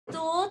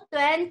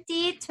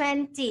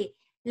2020.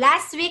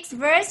 Last week's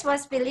verse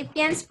was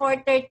Philippians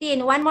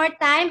 4:13. One more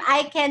time.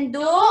 I can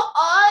do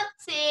all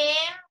things.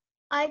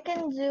 I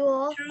can do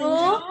all things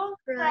through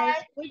through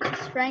Christ, which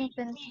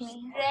strengthens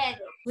me.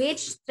 which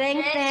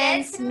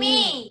strengthens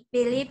me.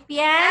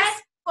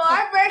 Philippians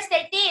 4 verse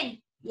 13.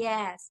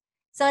 Yes.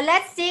 So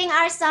let's sing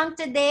our song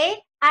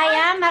today. I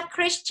am a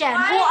Christian.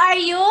 Who are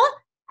you?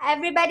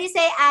 Everybody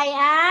say, I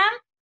am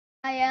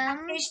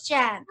am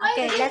Christian.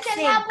 Okay, let's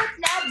sing.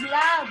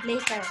 Love.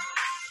 Later.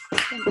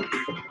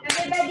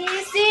 Everybody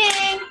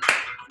sing.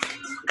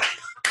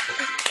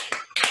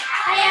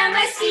 I am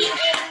a CH.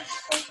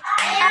 I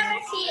am a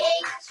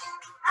CH.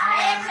 I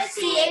am a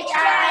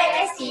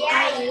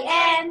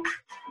CHRISTIEN.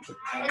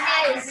 And I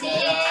will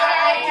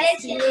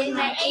CHRIST in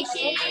my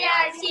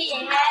HERT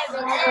and I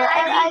will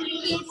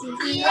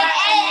LIVETLLY.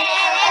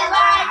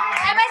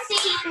 I'm a C.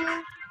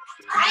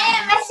 I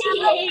am a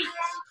CH.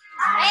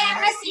 I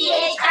am a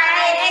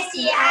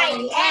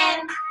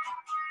CHRISTIEN.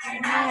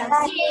 And I have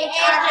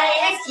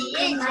CHRIST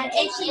in my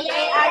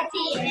HERT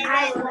and I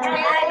will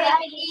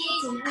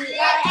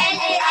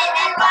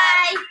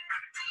LIVETLLY.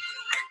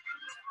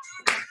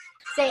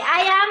 Say,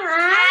 I am a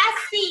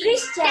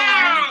Christian. I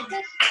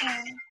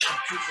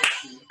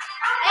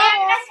am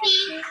a C.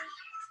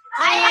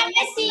 I am a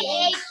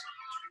CH.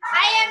 I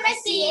am a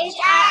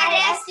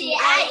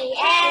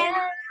CHRISTIEN.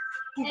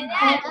 And I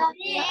am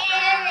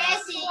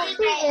CHRIST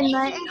in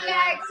my HERT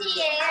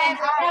and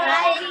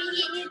I will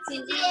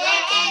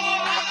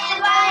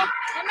LIVETLLY.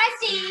 I'm a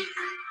C.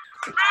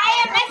 I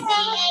am a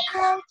CH.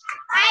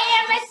 I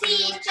am a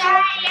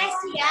CHRISTIEN.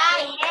 CHRIST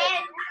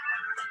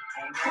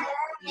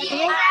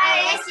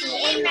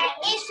in my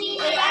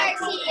HERT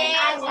and I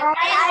will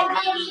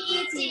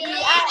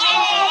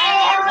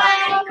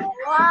LIVETLLY.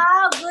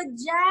 Wow, good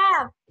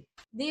job.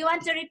 Do you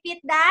want to repeat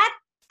that?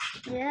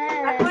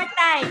 Yes. One more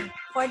time.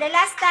 For the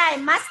last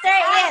time. Master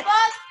it.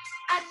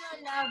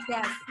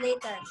 Yes,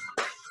 later.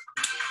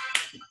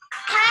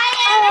 I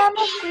am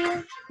a C.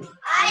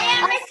 I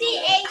am a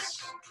CH.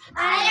 I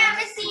am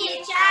a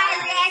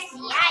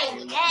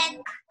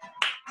CHRISTIEN.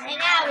 And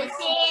I will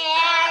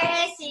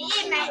CHRIST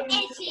in my HERT and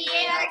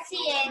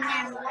I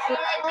will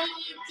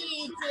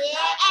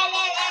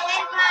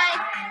LIVETLLY.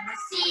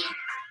 C.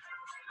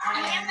 I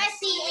am a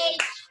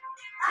CH.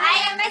 I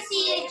am a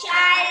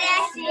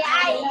CHRISTIN. CHRIST in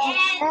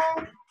my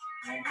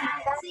HERT and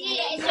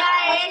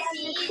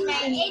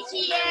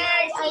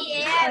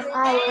I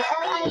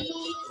will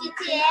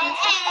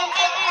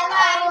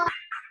LIVETLLY.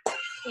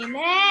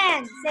 Amen.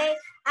 Say,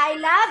 I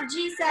love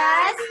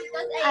Jesus.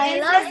 I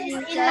love Jesus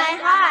Jesus. in my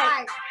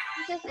heart.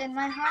 Jesus in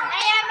my heart. I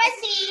am a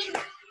C.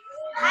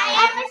 I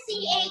am a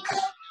CH.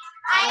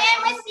 I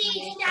am a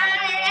CHRISTIN.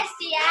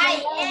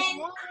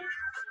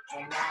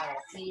 And I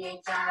have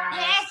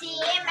CHRIST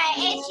in my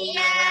HERT and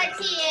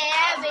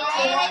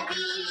LIVETLLY.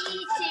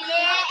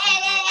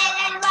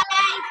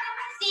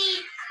 C.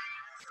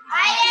 I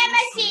am a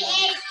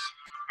CH.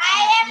 I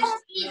am a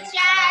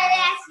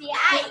CHRISTIN.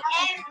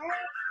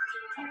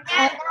 And I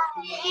have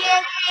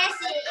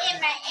CHRIST in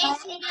my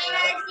HERT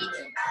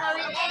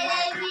and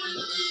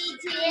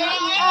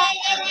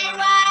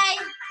LIVETLLY.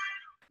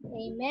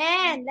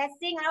 Amen. Let's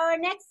sing our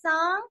next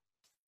song.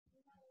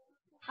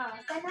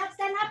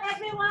 Stand up,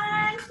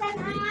 everyone. Stand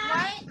up.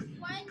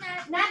 Why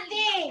not?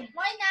 Nothing.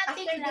 Why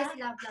After nothing? this,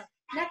 love.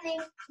 Nothing,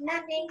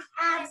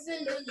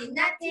 absolutely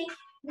nothing,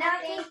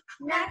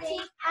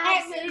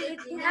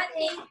 absolutely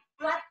nothing.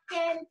 What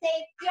can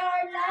take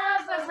your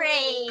love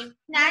away?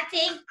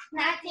 Nothing,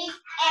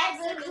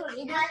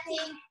 absolutely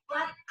nothing.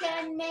 What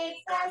can make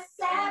us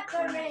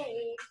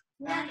separate?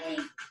 Nothing,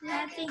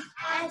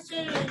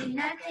 absolutely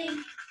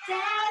nothing.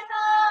 Death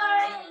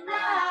or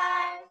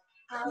life,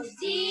 how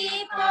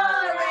deep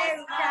or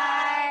as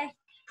high,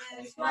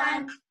 there's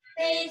one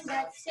thing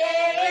that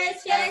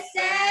stays the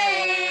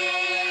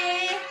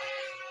same.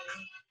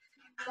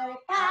 No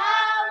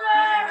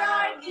power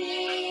or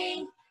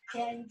king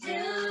can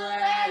do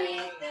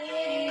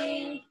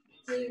anything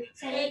to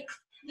take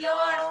your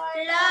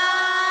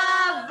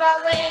love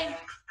away.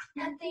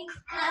 Nothing,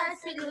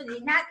 absolutely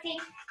nothing.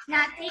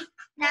 Nothing,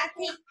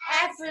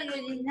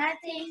 absolutely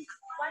nothing.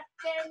 What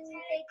can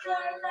take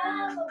your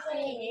love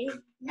away?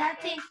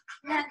 Nothing,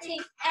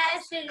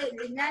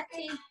 absolutely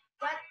nothing.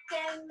 What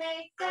can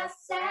make us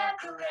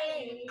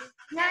separate?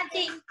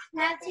 Nothing,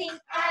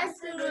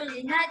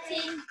 absolutely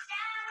nothing.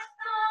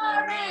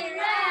 Or a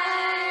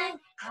line,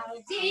 how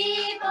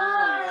deep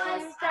or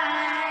as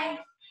high,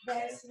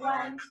 there's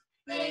one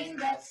thing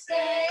that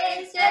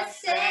stays the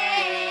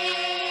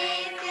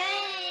same.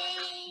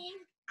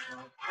 No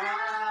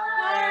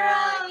power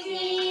or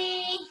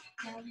king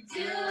can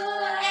do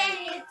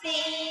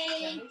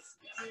anything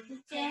to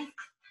take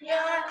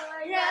your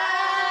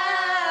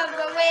love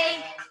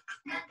away.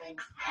 Nothing,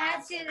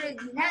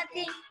 absolutely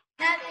nothing.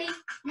 Nothing,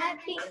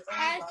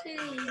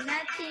 absolutely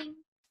nothing.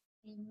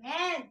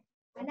 Amen.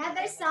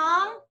 Another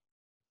song.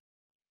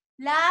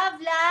 Love.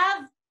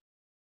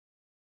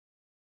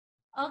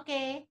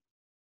 Okay.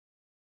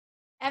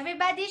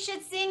 Everybody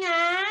should sing,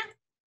 huh?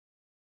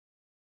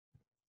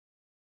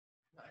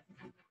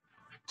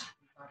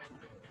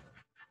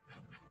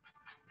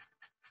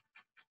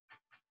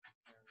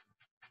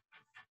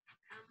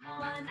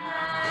 Come on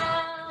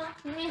now,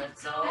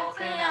 let's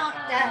open up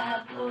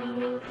that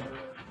book.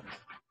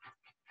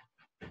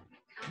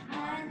 Come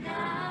on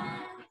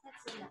now,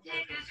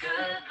 take a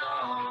good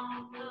long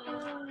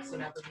look.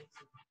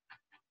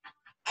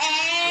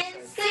 And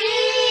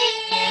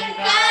sing,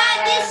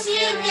 God is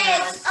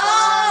useless,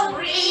 all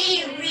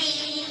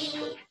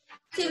weary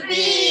to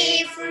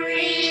be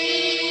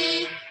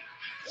free.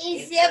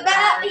 It's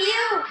about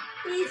you,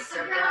 it's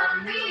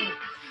about me.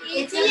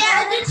 It's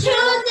about the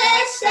truth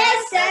that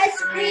sets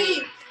us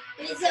free.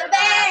 It's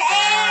about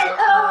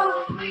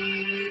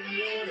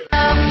L-O-V-E.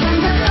 Love from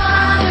the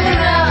Father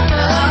up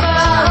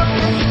above.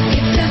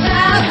 It's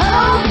about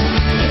hope.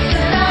 It's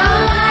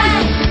about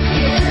life.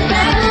 It's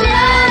about the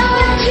love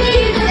of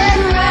Jesus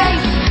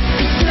Christ.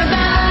 It's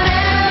about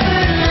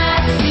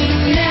everlasting,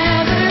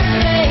 never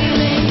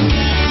failing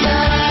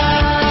love.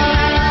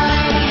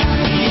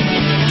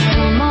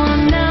 Come on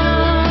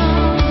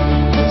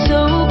now, let's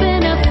open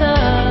up the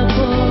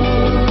book.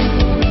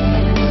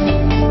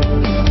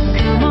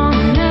 Come on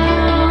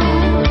now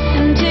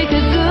and take a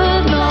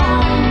good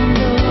long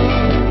look.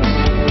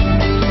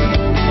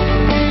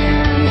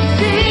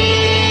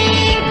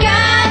 See,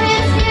 God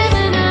has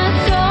given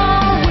us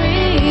all we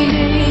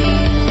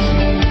need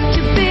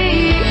to be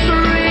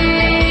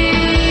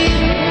free.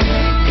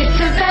 It's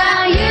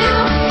about you,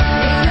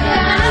 it's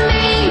about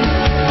me,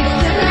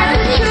 it's about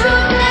the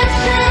truth that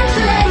sets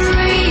us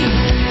free.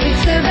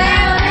 It's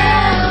about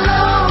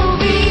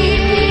L-O-V-E,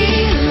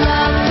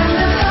 love from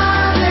the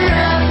Father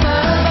up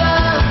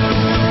above.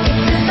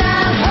 It's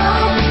about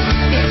hope,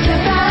 it's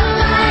about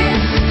life,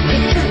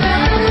 it's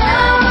about the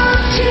love of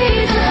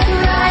Jesus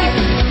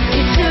Christ.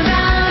 It's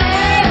about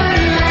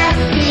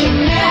everlasting,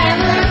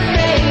 never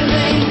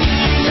failing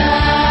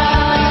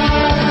love.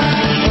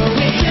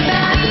 It's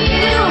about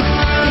you,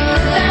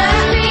 it's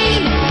about me,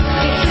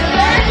 it's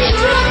about the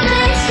truth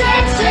that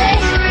sets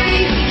us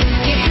free.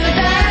 It's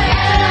about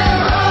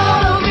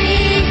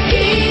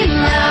L-O-V-E,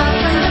 love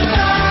from the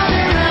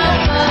Father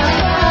up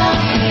above.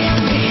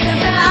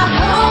 It's about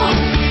hope,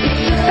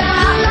 it's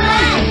about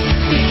life,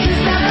 it's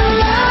about the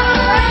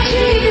love of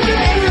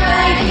Jesus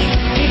Christ.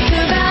 It's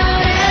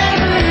about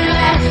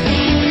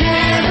everlasting,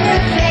 never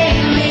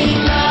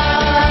failing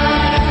love.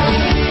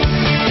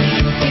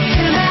 It's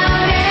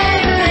about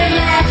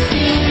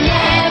everlasting,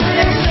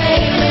 never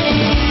failing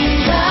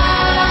love.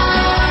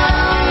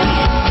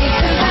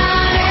 It's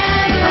about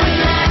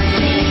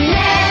everlasting,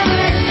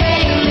 never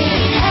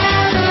failing,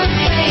 ever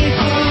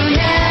faithful,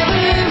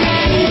 never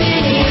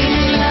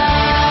ending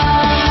love.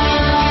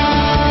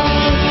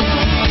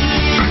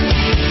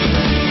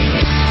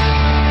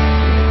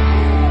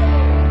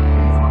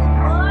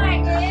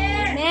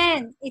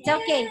 Amen. It's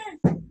okay.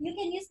 You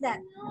can use that.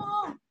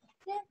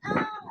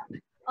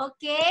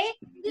 Okay,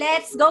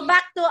 let's go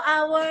back to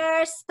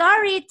our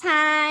story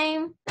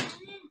time.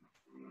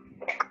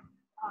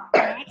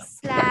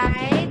 Next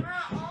slide.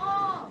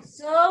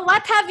 So,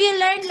 what have you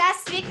learned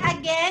last week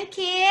again,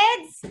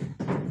 kids?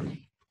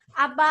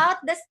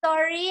 About the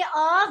story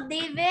of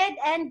David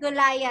and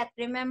Goliath.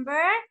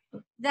 Remember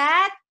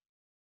that?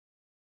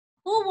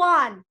 Who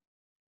won?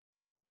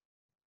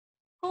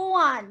 Who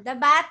won the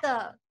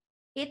battle?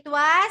 It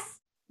was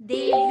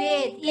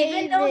David.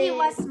 Even though he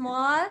was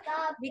small,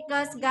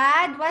 because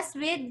God was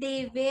with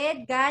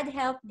David, God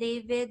helped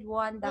David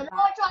won the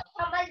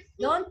battle.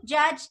 Don't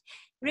judge.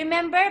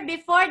 Remember,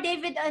 before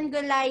David and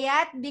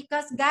Goliath,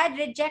 because God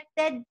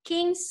rejected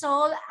King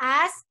Saul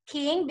as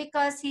king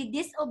because he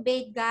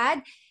disobeyed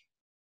God,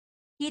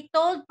 he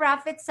told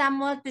Prophet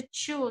Samuel to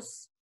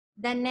choose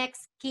the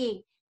next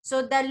king.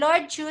 So the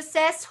Lord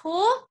chooses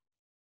who?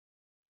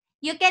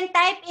 You can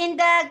type in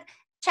the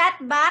chat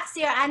box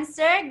your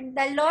answer.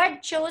 The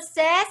Lord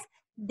chooses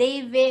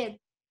David,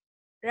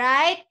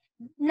 right?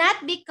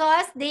 Not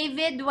because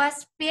David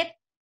was fit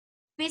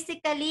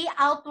physically,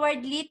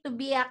 outwardly to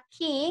be a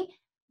king,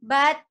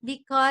 but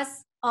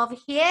because of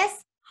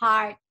his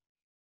heart.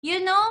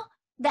 You know,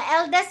 the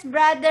eldest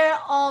brother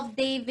of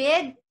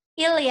David,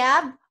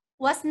 Eliab,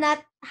 was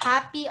not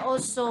happy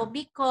also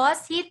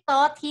because he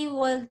thought he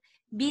would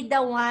be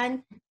the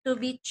one to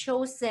be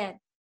chosen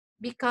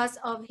because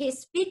of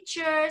his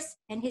features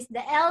and he's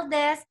the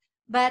eldest,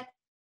 but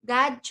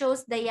God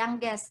chose the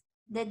youngest,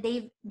 the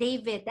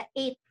David, the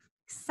eighth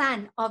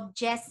son of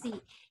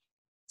Jesse.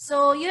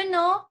 So, you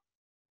know,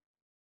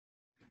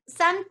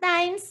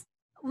 sometimes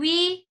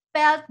we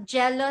felt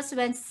jealous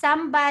when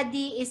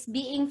somebody is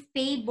being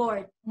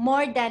favored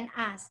more than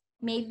us.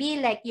 Maybe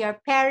like your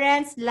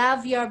parents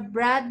love your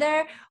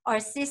brother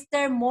or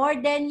sister more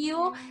than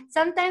you.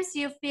 Sometimes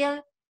you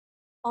feel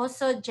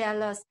also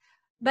jealous.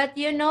 But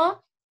you know,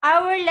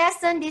 our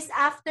lesson this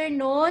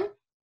afternoon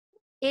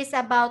is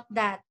about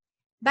that.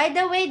 By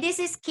the way, this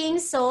is King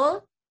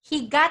Saul.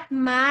 He got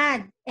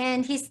mad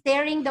and he's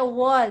staring the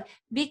wall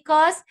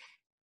because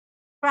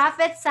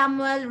Prophet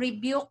Samuel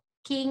rebuked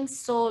King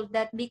Saul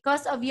that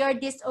because of your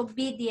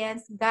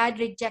disobedience, God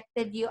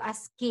rejected you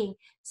as king.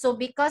 So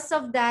because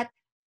of that,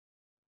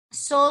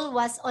 Saul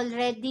was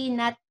already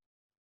not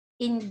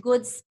in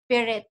good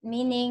spirit,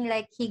 meaning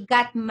like he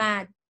got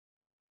mad.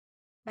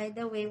 By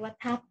the way, what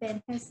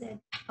happened? He said,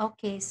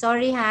 okay,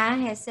 sorry,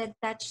 He said,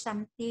 touch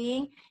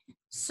something.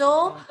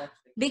 So,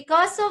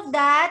 because of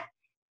that,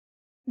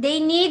 they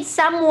need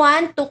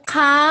someone to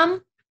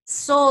calm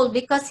Saul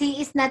because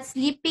he is not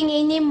sleeping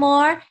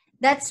anymore.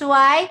 That's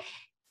why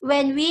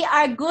when we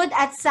are good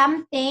at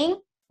something,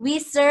 we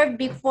serve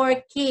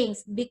before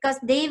kings, because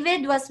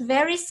David was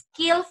very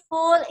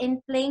skillful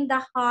in playing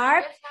the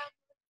harp.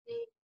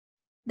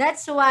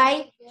 That's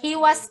why he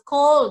was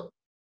called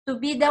to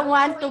be the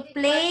one to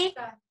play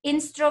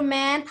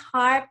instrument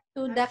harp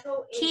to the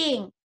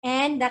king,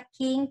 and the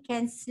king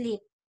can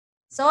sleep.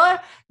 So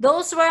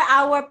those were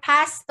our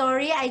past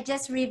story. I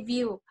just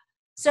review.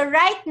 So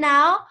right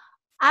now,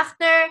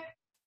 after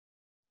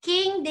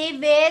King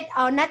David,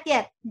 not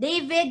yet,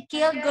 David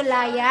killed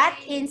Goliath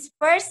in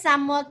 1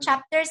 Samuel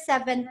chapter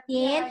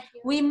 17.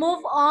 We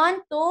move on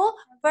to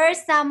 1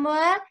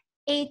 Samuel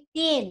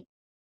 18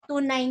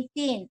 to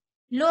 19.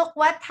 Look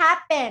what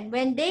happened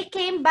when they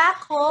came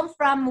back home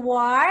from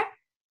war.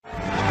 So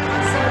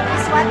this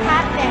is what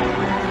happened.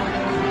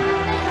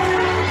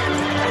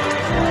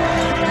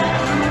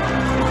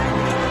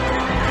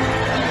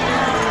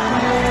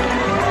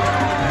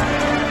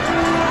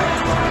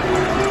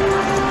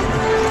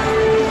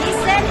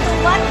 Listen to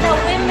what the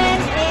women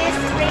is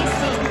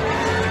praising.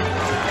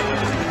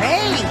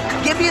 Hey,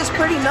 Gibby is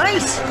pretty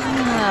nice.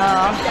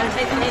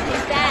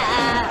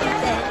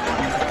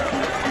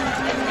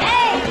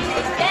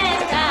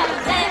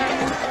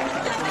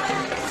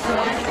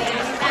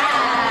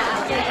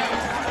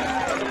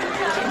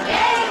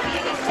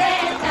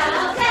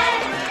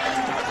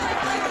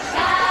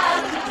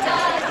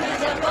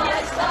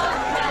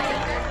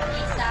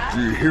 Do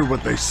you hear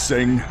what they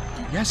sing?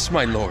 Yes,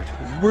 my lord.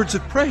 Words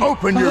of praise.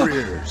 Open your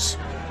ears.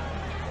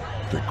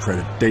 They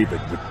credit David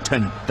with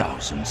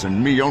 10,000s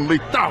and me only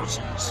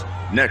thousands.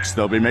 Next,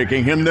 they'll be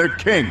making him their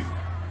king.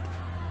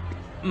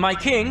 My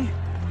king?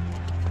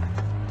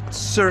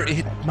 Sir,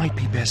 it might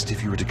be best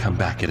if you were to come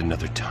back at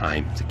another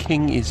time. The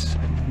king is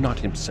not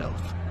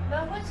himself.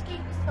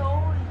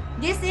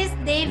 This is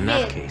David. In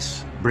that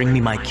case, bring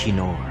me my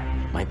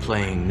quinoa. My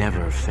playing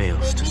never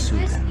fails to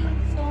soothe him.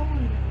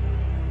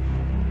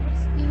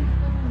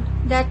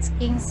 That's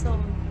King Saul.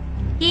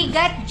 He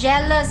got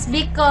jealous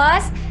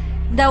because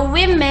the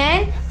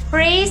women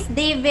praised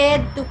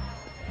David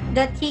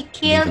that he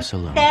killed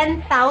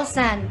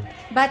 10,000.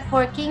 But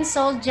for King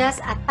Saul, just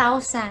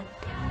 1,000.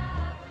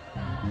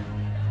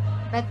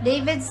 But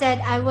David said,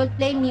 I will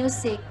play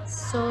music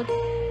so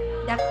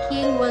the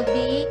king will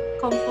be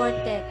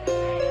comforted.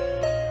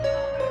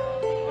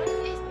 What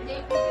is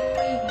David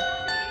doing?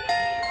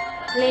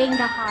 Playing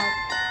the harp.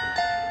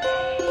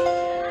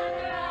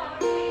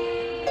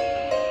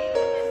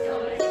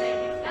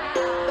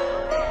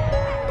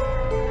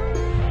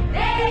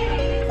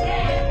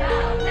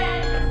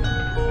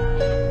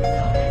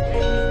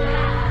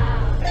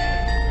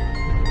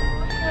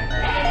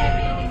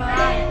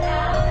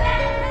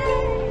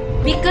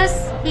 Because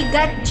he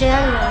got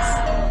jealous,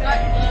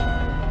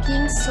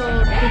 King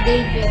Saul to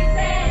David.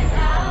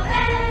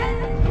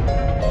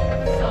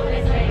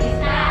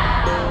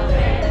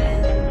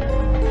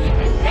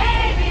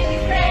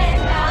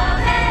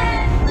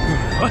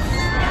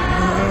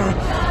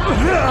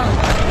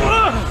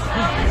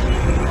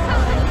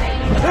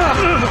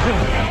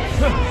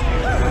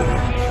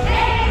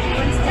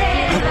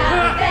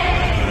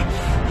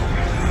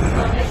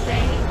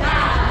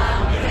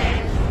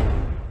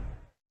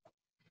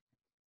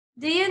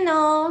 Do you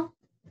know,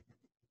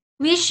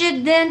 we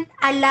shouldn't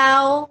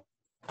allow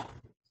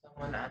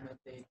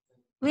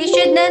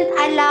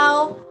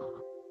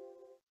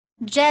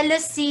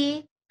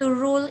jealousy to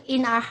rule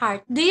in our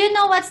heart. Do you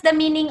know what's the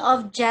meaning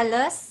of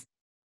jealous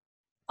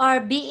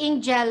or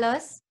being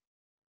jealous?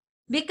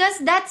 Because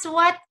that's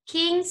what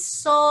King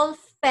Saul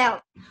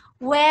felt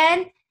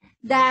when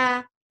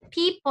the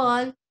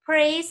people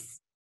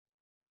praised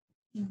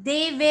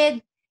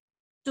David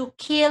to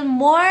kill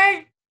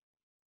more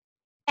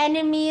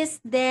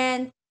enemies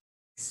than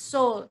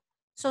Saul.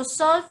 So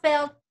Saul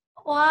felt,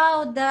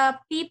 wow, the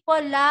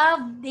people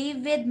love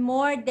David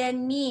more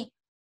than me.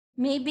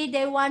 Maybe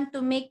they want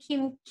to make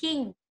him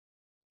king.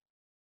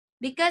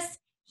 Because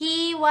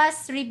he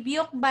was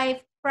rebuked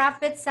by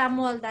Prophet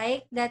Samuel,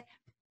 like that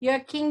your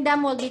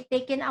kingdom will be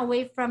taken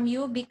away from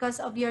you because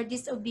of your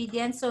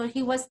disobedience. So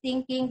he was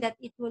thinking that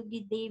it will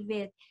be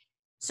David.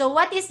 So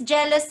what is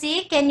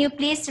jealousy? Can you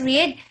please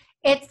read?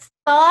 It's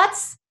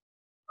thoughts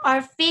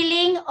or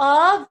feeling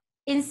of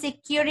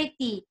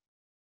insecurity,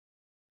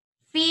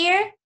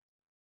 fear,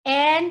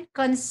 and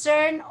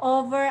concern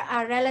over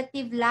a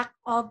relative lack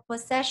of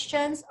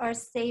possessions or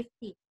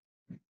safety.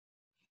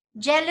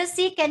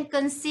 Jealousy can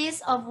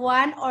consist of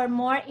one or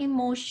more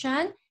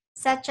emotions,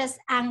 such as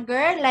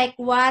anger, like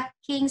what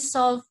King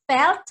Saul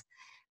felt,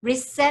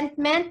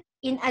 resentment,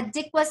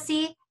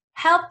 inadequacy,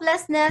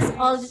 helplessness,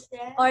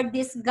 or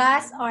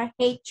disgust or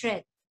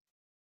hatred.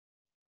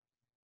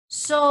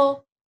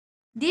 So,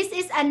 this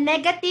is a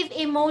negative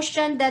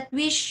emotion that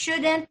we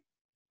shouldn't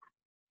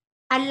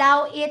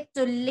allow it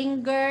to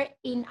linger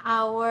in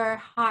our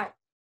heart.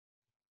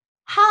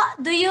 How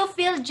do you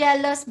feel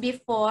jealous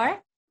before?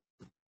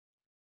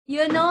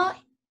 You know,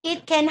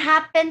 it can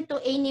happen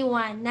to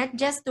anyone, not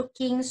just to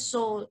King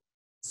Saul.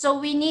 So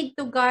we need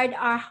to guard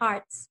our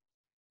hearts.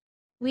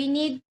 We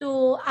need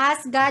to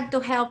ask God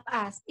to help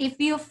us. If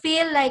you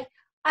feel like,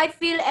 I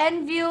feel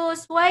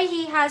envious, why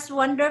he has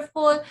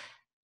wonderful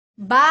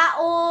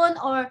baon,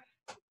 or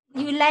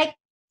you like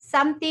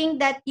something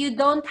that you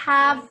don't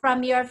have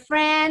from your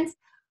friends,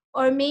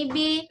 or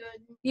maybe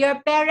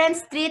your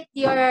parents treat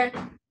your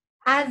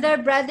other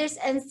brothers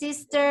and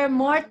sister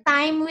more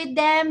time with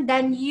them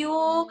than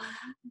you.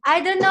 I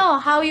don't know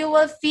how you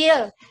will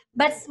feel.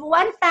 But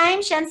one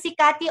time,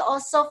 Shansikati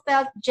also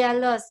felt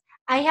jealous.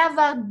 I have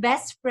a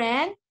best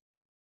friend,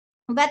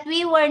 but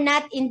we were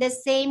not in the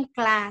same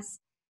class.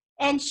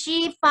 And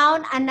she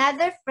found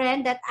another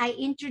friend that I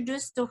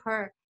introduced to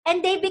her.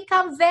 And they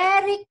become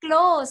very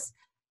close.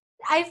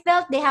 I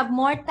felt they have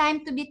more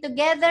time to be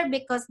together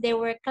because they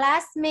were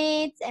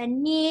classmates,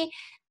 and me,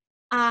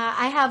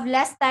 I have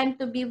less time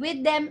to be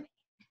with them.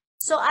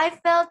 So I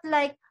felt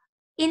like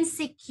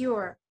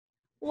insecure.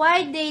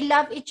 Why they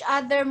love each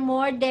other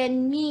more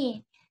than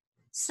me?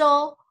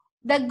 So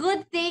the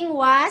good thing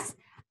was,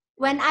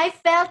 when I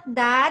felt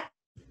that,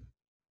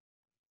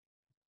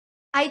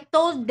 I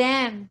told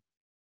them,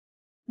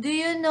 do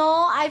you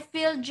know I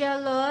feel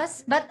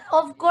jealous? But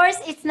of course,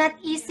 it's not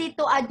easy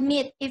to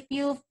admit if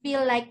you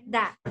feel like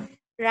that,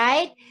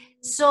 right?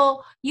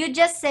 So you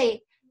just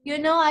say, you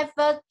know, I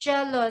felt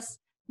jealous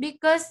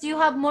because you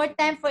have more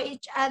time for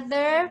each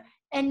other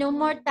and no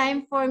more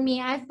time for me.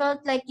 I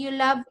felt like you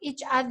love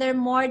each other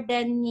more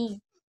than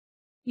me.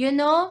 You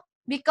know,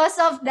 because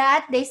of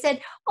that, they said,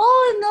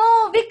 oh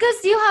no,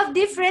 because you have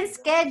different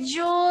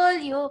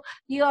schedule,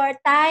 your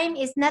time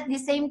is not the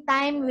same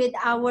time with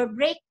our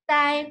break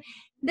time.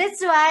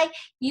 That's why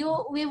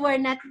we were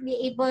not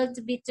be able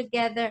to be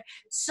together.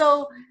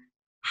 So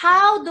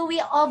how do we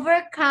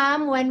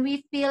overcome when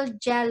we feel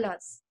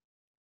jealous?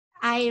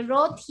 I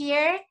wrote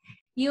here,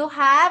 you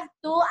have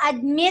to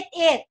admit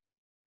it.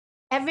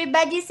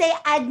 Everybody say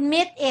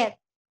admit it.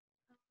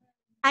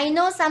 I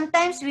know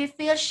sometimes we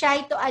feel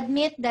shy to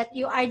admit that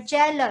you are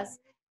jealous,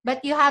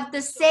 but you have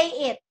to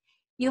say it.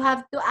 You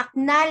have to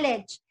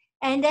acknowledge,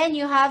 and then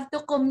you have to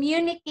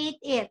communicate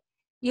it.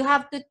 You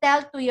have to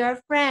tell to your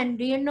friend,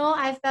 do you know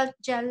I felt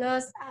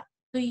jealous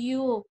to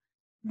you?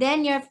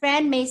 Then your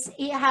friend may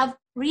have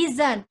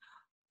reason.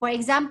 For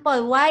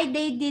example, why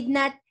they did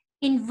not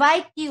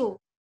invite you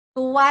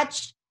to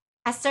watch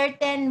a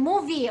certain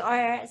movie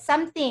or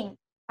something,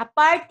 a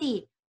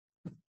party.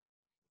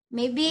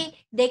 Maybe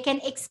they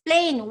can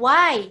explain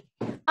why.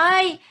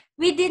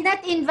 We did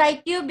not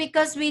invite you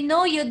because we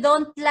know you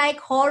don't like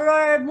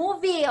horror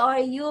movie, or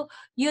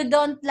you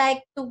don't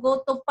like to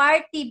go to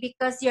party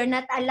because you're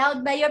not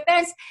allowed by your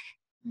parents.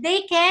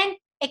 They can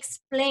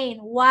explain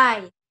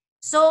why.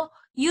 So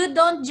you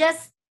don't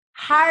just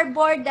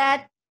harbor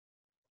that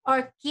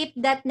or keep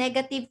that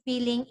negative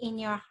feeling in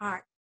your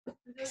heart.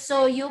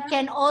 So you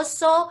can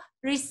also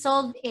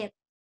resolve it.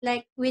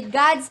 Like with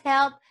God's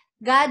help,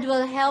 God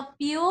will help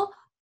you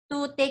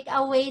to take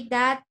away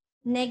that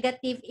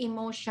negative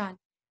emotion.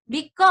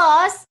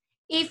 Because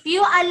if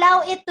you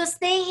allow it to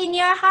stay in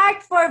your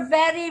heart for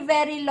very,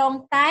 very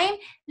long time,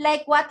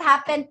 like what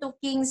happened to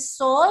King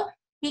Saul,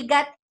 he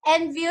got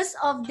envious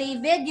of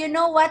David. You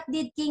know what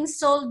did King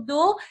Saul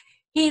do?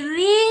 He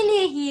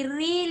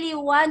really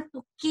want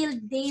to kill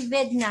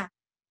David na.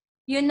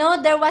 You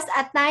know, there was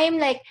a time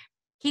like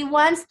he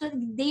wants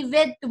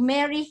David to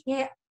marry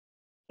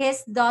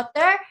his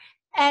daughter,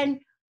 and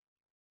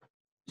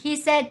he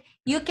said,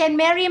 you can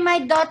marry my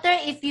daughter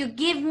if you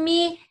give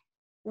me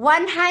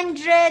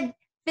 100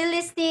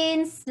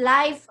 Philistines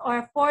life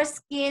or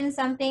foreskin,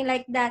 something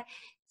like that.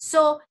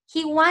 So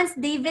he wants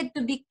David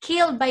to be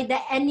killed by the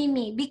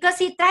enemy because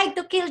he tried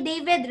to kill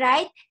David,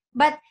 right?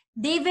 But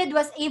David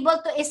was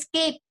able to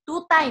escape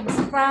 2 times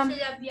from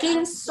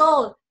King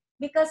Saul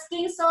because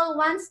King Saul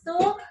wants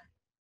to,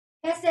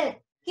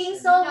 King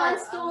Saul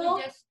wants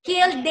to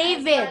kill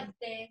David.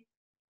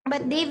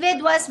 But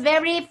David was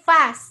very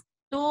fast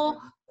to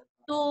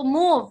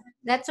move.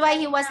 That's why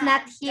he was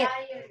not hit.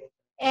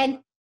 And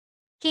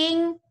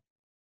King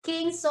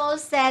Saul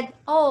said,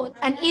 oh,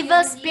 an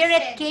evil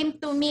spirit came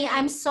to me.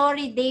 I'm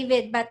sorry,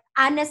 David. But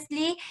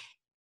honestly,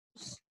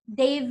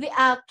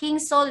 King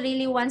Saul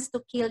really wants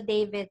to kill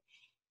David.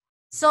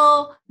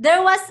 So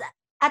there was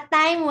a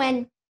time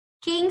when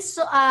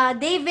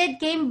David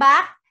came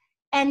back,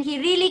 and he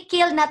really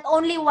killed not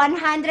only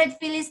 100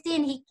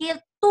 Philistines, he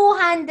killed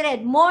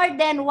 200, more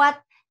than what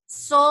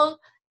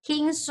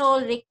King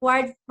Saul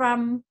required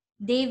from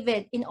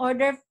David in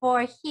order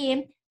for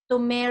him to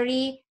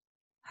marry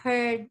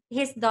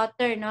his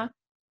daughter, no?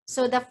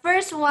 So the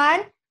first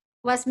one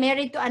was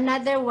married to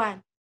another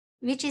one,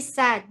 which is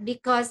sad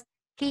because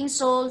King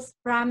Saul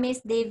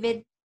promised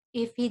David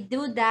if he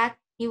do that,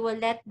 he will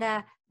let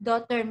the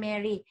daughter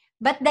marry.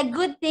 But the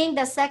good thing,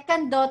 the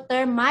second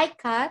daughter,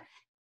 Michal,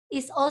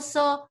 is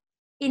also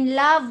in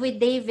love with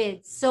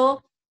David.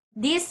 So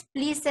this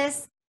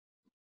pleases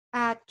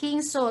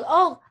King Saul.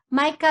 Oh,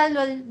 Michael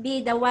will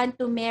be the one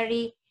to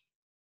marry.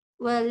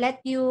 Will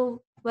let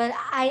you. Well,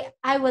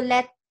 I will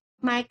let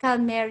Michael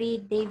marry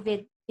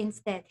David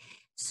instead.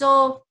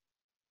 So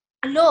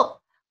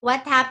look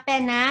what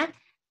happened,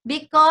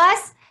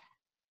 because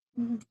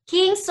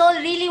King Saul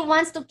really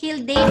wants to kill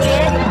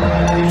David.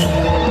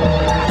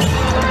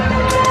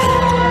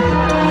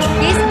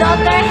 His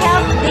daughter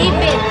helped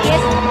David,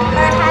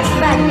 her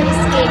husband, to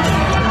escape.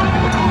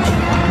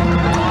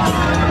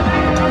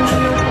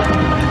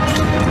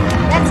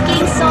 That's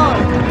King Saul.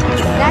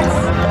 That's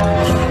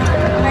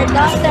her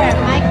daughter,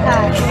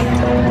 Michal.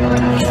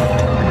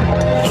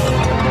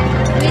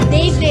 With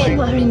David.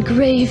 You are in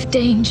grave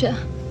danger.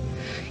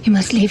 You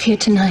must leave here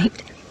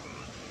tonight.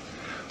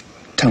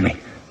 Tell me,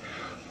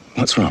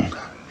 what's wrong?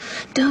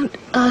 Don't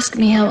ask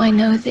me how I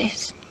know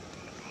this.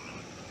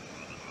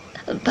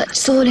 But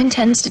Saul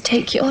intends to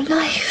take your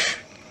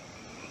life.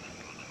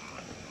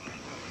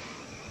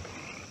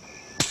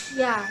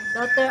 Yeah,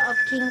 daughter of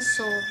King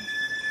Saul.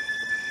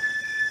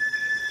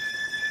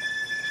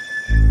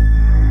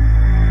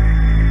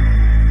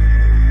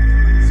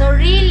 So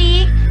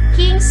really,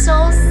 King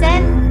Saul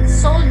sent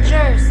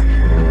soldiers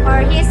or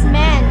his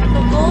men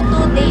to go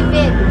to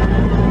David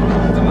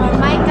or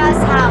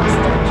Micah's house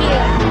to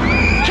kill.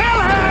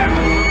 Kill him!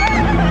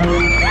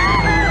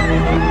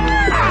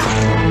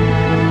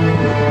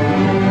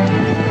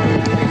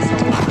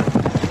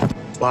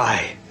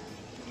 Why?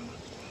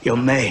 Your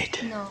maid.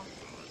 No.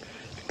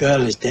 The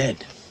girl is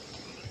dead.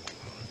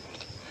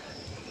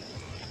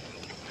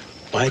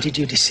 Why did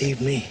you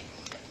deceive me?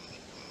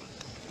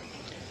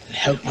 And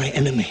help my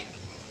enemy?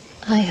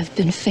 I have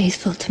been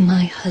faithful to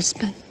my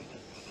husband,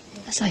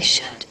 as I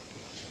should.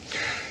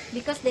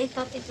 Because they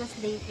thought it was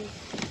David.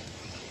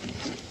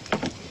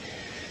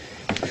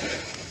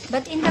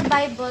 But in the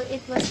Bible,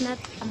 it was not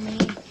a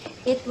maid.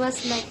 It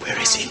was like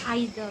an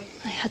idol.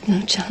 I had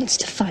no chance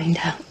to find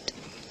out.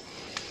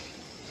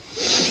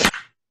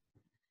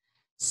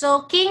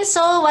 So King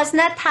Saul was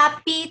not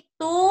happy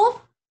to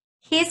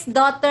his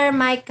daughter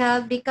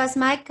Michal because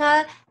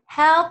Michal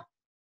helped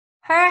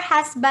her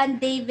husband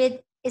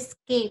David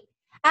escape.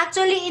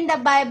 Actually, in the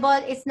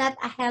Bible, it's not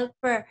a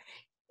helper.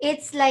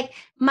 It's like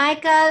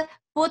Michal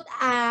put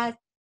a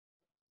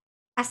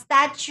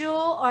statue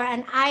or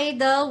an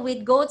idol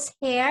with goat's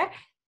hair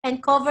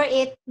and cover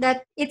it,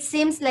 that it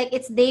seems like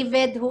it's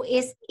David who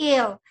is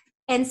ill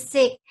and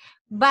sick.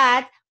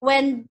 But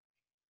when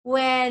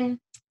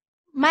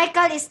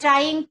Michal is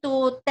trying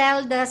to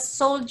tell the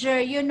soldier,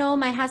 you know,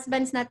 my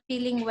husband's not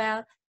feeling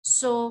well,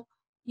 so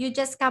you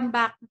just come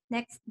back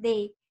next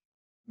day.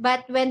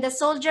 But when the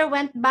soldier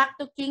went back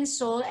to King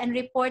Saul and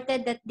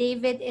reported that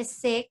David is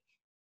sick,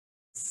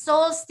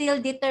 Saul still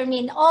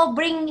determined, oh,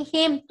 bring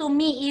him to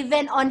me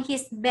even on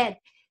his bed.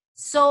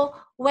 So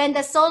when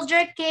the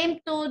soldier came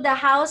to the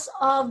house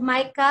of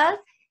Michal,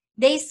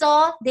 they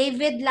saw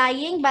David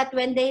lying, but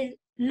when they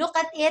look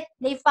at it,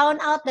 they found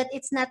out that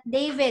it's not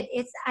David.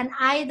 It's an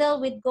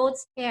idol with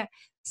goat's hair.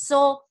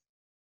 So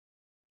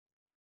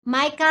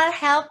Michal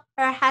helped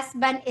her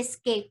husband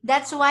escape.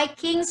 That's why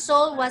King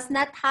Saul was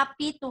not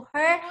happy to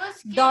her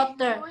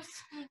daughter.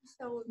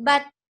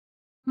 But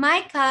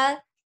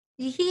Michal,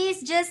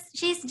 she's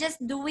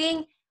just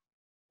doing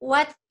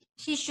what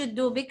she should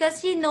do because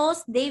she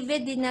knows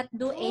David did not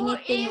do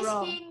anything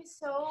wrong. King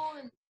Saul?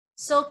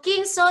 So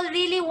King Saul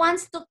really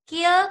wants to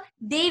kill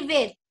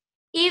David,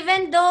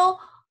 even though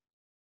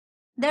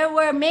there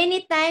were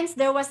many times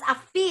there was a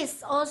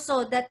feast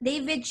also that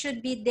David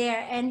should be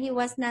there and he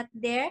was not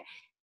there.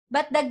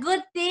 But the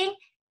good thing,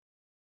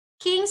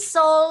 King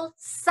Saul's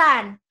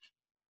son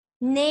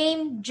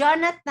named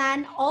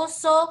Jonathan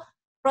also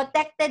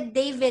protected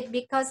David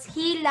because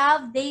he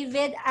loved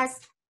David as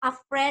a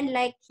friend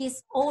like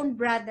his own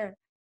brother.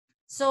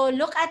 So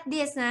look at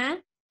this,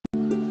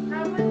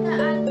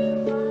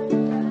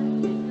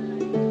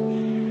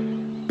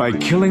 By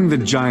killing the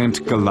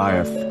giant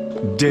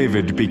Goliath,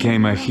 David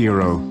became a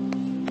hero.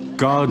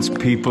 God's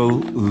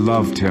people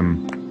loved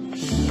him.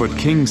 But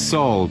King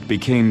Saul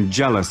became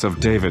jealous of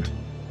David.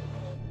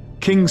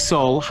 King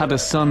Saul had a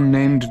son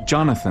named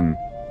Jonathan,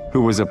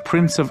 who was a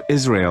prince of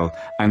Israel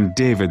and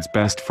David's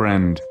best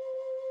friend.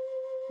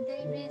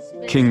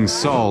 King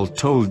Saul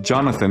told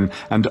Jonathan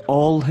and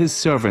all his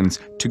servants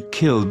to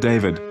kill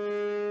David.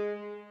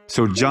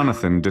 So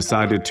Jonathan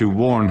decided to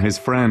warn his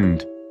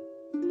friend.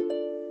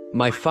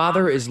 My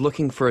father is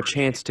looking for a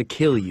chance to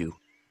kill you,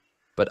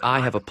 but I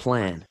have a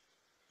plan.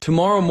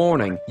 Tomorrow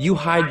morning, you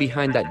hide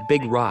behind that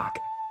big rock.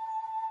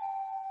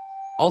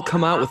 I'll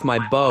come out with my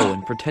bow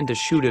and pretend to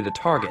shoot at a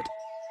target.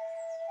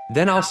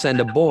 Then I'll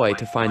send a boy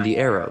to find the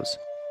arrows.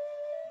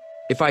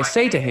 If I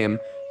say to him,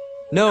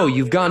 "No,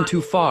 you've gone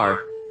too far.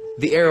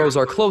 The arrows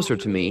are closer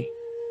to me,"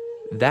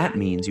 that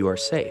means you are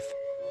safe.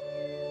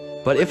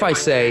 But if I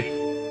say,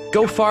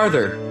 "Go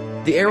farther,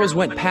 the arrows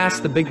went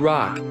past the big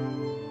rock,"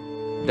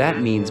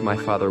 that means my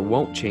father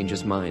won't change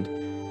his mind,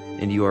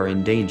 and you are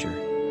in danger.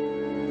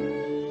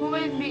 Who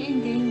will be in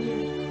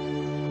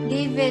danger?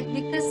 David,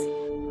 because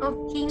of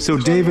King So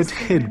David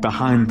hid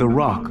behind the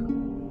rock.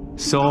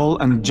 Saul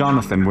and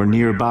Jonathan were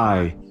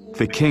nearby.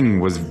 The king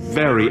was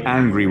very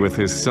angry with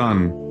his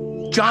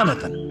son.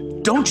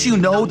 Jonathan, don't you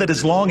know that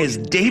as long as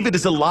David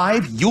is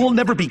alive, you'll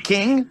never be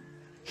king?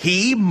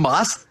 He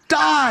must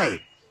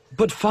die!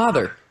 But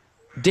father,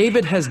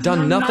 David has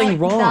done nothing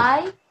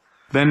wrong.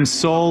 Then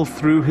Saul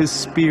threw his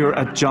spear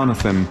at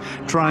Jonathan,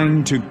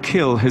 trying to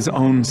kill his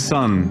own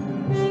son.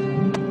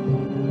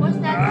 What's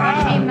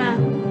that?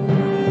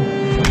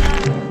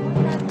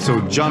 So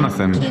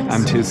Jonathan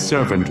and his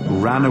servant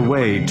ran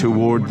away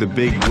toward the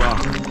big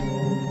rock.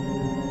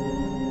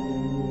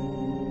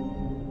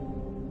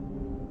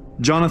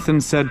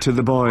 Jonathan said to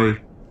the boy,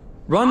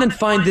 "Run and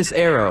find this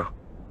arrow."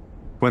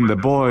 When the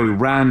boy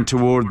ran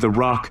toward the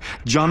rock,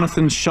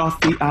 Jonathan shot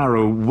the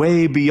arrow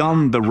way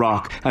beyond the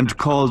rock and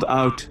called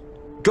out,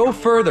 "Go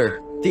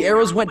further! The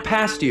arrows went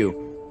past you."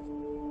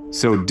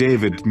 So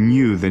David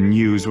knew the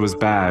news was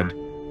bad.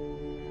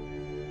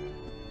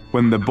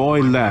 When the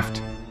boy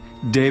left,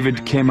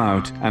 David came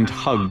out and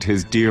hugged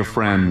his dear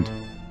friend.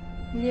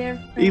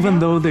 Even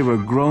though they were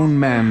grown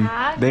men,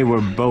 they were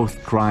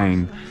both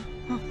crying.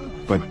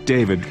 But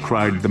David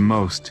cried the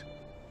most.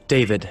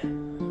 "David,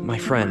 my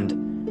friend,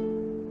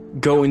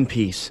 go in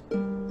peace.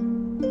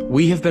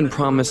 We have been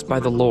promised by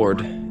the Lord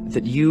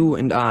that you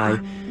and I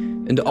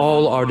and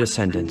all our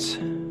descendants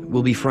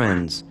will be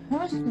friends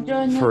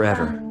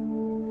forever."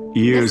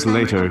 Years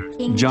later,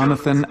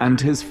 Jonathan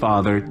and his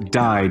father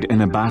died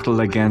in a battle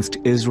against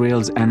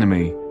Israel's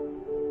enemy,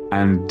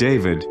 and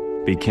David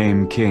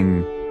became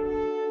king.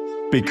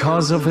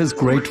 Because of his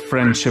great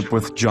friendship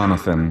with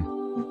Jonathan,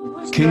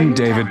 King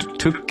David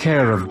took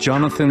care of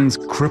Jonathan's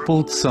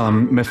crippled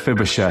son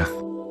Mephibosheth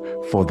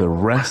for the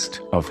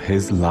rest of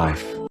his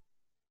life.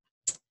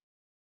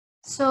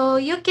 So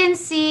you can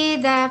see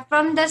that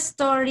from the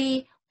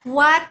story,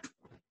 what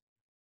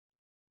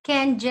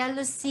can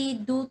jealousy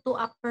do to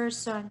a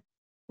person?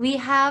 We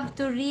have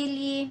to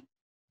really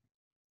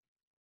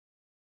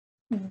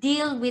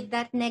deal with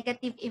that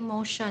negative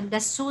emotion.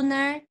 The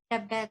sooner, the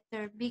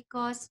better.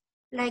 Because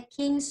like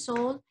King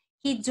Saul,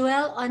 he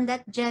dwelled on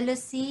that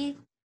jealousy,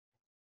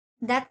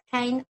 that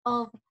kind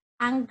of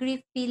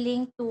angry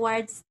feeling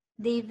towards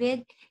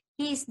David.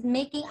 He is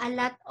making a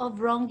lot of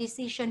wrong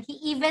decisions. He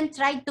even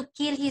tried to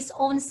kill his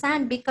own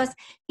son because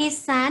his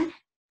son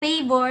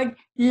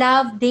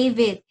loved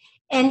David.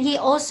 And he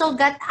also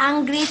got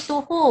angry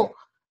to who?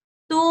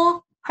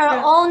 To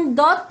her own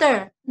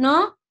daughter,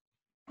 no?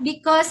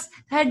 Because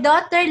her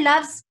daughter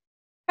loves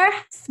her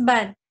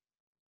husband.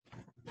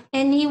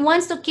 And he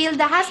wants to kill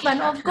the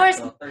husband, of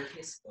course.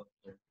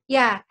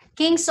 Yeah,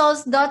 King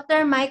Saul's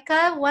daughter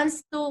Michal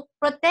wants to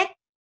protect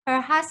her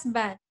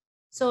husband.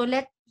 So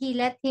he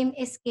let him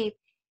escape.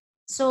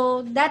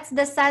 So that's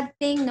the sad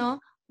thing,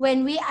 no?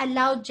 When we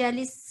allow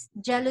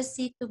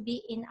jealousy to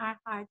be in our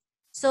heart.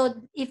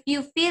 So if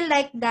you feel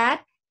like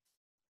that,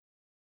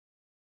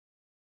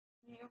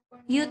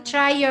 you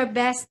try your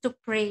best to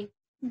pray.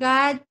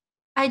 God,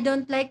 I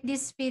don't like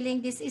this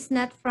feeling. This is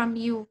not from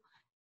you.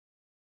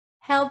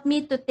 Help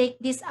me to take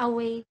this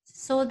away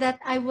so that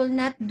I will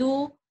not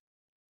do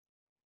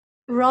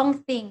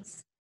wrong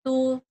things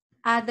to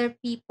other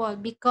people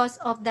because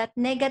of that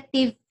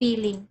negative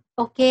feeling.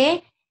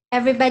 Okay?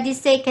 Everybody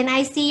say, can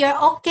I see your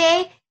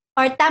okay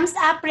or thumbs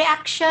up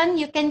reaction?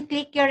 You can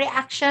click your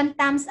reaction,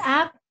 thumbs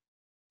up.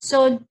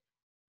 So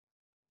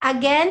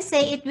again,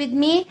 say it with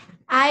me.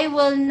 I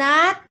will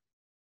not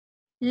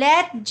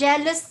let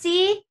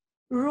jealousy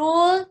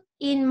rule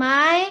in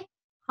my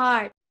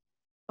heart.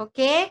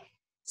 Okay?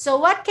 So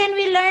what can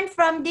we learn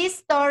from this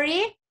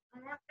story?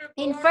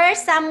 In 1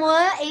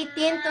 Samuel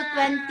 18 to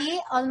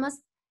 20, almost.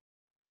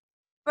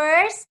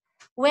 First,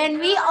 when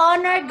we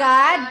honor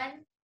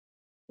God,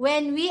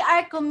 when we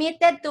are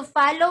committed to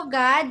follow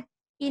God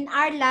in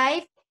our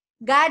life,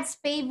 God's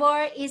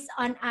favor is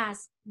on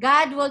us.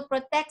 God will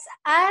protect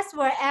us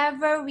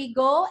wherever we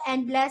go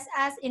and bless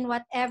us in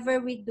whatever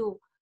we do.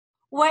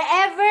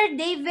 Wherever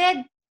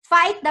David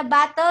fight the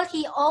battle,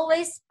 he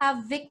always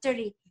have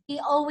victory. He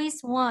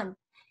always won.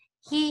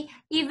 He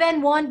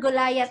even won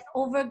Goliath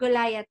over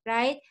Goliath,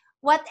 right?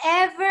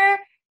 Whatever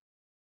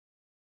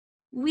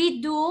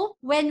we do,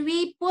 when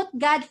we put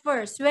God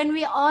first, when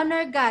we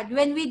honor God,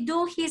 when we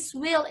do His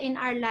will in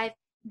our life,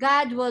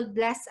 God will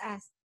bless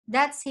us.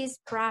 That's His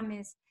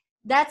promise.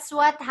 That's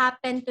what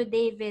happened to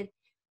David.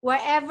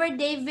 Wherever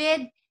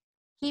David,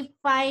 he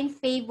find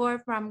favor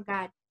from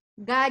God.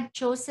 God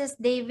chooses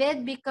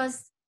David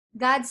because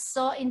God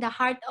saw in the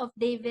heart of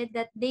David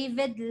that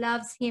David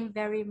loves him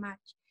very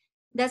much.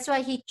 That's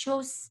why he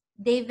chose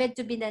David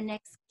to be the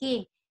next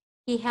king.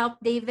 He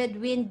helped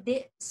David win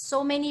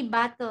so many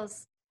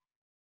battles.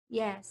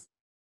 Yes.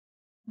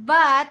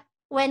 But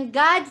when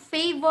God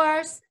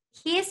favors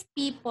his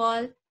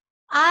people,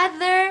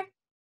 other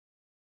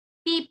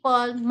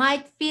people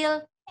might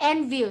feel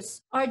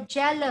envious or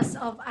jealous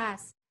of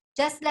us.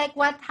 Just like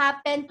what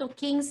happened to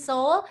King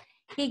Saul,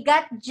 he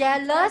got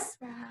jealous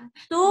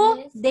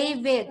to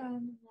David.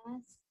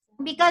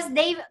 Because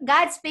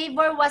God's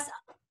favor was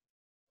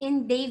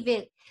in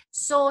David.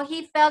 So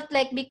he felt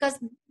like because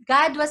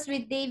God was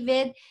with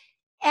David,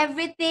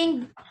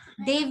 everything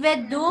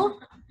David do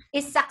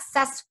is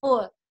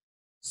successful.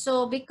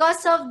 So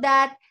because of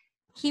that,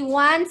 he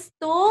wants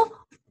to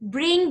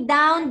bring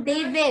down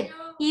David,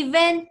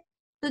 even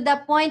to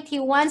the point he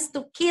wants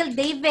to kill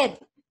David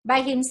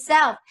by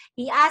himself.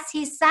 He asked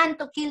his son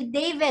to kill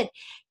David.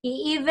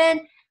 He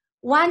even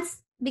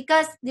wants,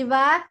 because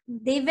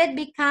David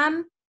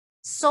become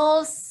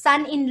Saul's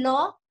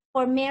son-in-law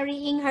for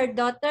marrying her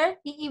daughter.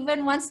 He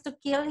even wants to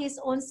kill his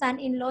own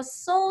son-in-law.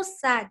 So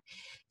sad.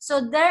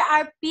 So there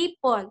are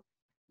people,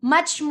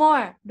 much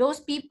more, those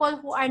people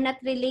who are not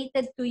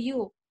related to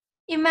you.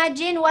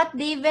 Imagine what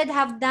David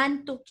have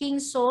done to King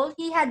Saul.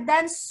 He had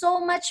done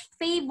so much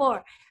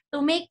favor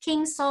to make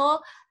King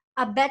Saul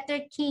a better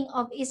king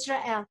of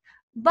Israel.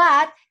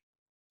 But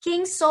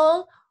King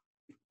Saul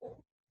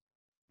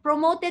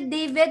promoted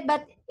David,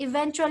 but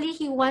eventually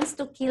he wants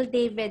to kill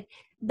David.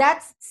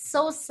 That's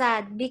so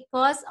sad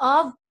because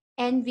of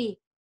envy,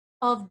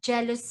 of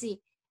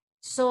jealousy.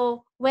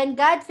 So when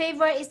God's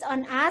favor is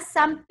on us,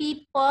 some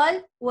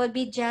people will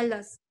be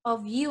jealous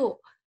of you.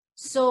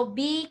 So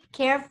be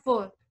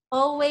careful.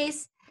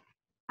 Always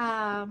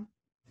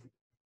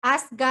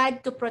ask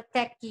God to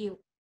protect you.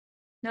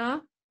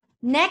 No?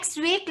 Next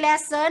week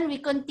lesson, we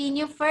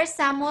continue 1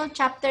 Samuel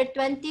chapter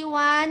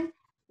 21.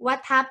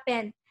 What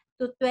happened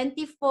to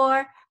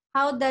 24?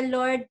 How the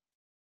Lord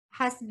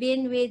has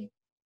been with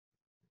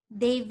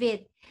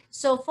David.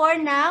 So for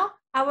now,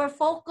 our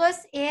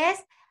focus is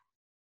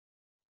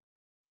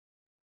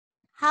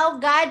how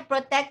God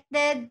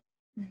protected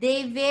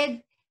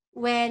David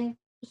when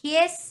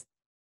his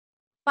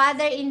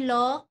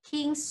father-in-law,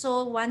 King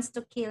Saul, wants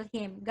to kill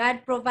him.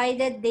 God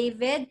provided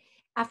David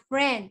a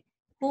friend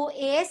who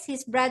is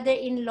his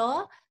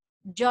brother-in-law,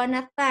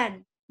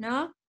 Jonathan,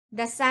 no?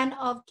 The son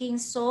of King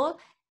Saul.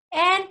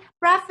 And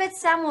Prophet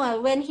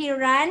Samuel, when he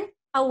ran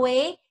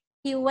away,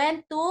 he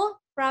went to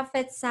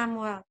Prophet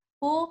Samuel,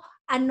 who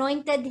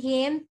anointed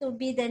him to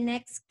be the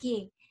next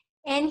king.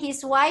 And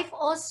his wife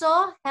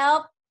also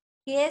helped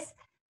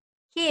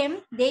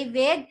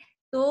David,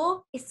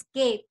 to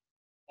escape.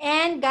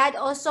 And God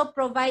also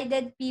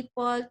provided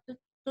people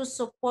to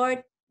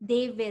support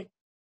David,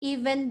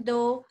 even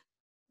though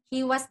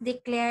he was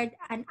declared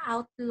an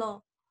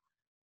outlaw.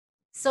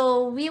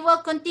 So we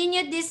will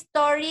continue this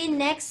story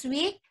next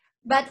week.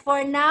 But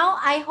for now,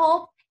 I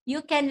hope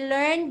you can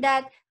learn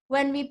that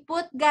when we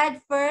put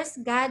God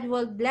first, God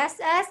will bless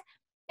us.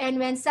 And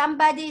when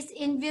somebody is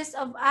envious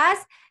of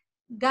us,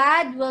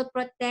 God will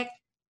protect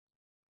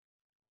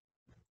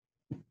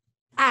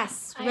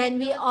us when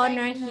we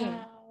honor him.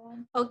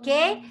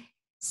 Okay?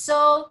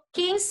 So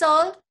King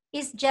Saul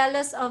is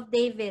jealous of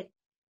David.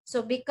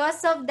 So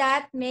because of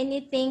that,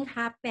 many things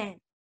happened.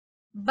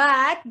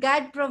 But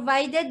God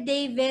provided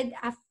David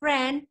a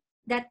friend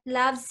that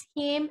loves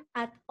him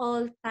at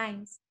all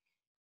times,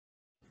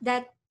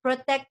 that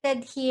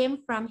protected him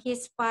from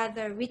his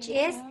father, which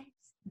is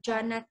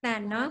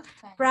Jonathan. No?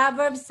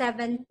 Proverbs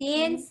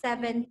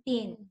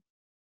 17:17.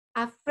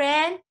 A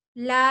friend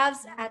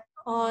loves at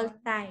all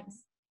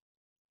times.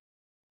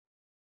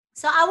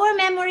 So our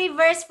memory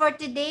verse for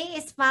today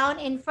is found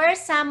in 1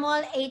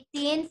 Samuel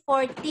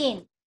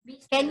 18:14.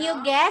 Can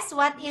you guess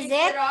what is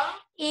it?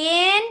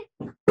 In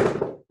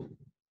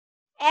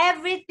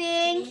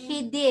everything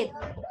he did,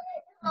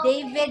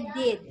 David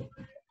did.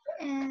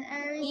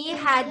 He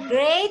had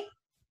great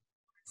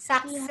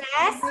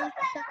success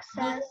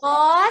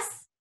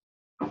because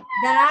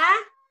the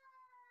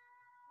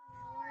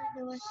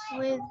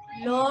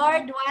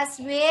Lord was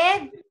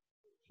with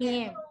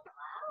him.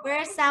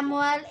 1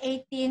 Samuel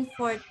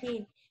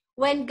 18:14.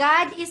 When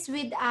God is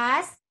with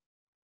us,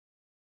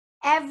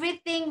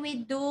 everything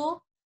we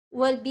do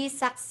will be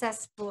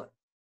successful.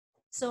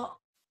 So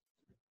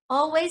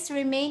always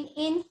remain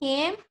in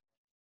him,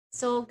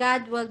 so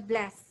God will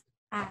bless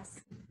us.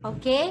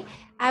 Okay?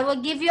 I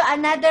will give you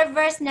another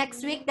verse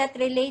next week that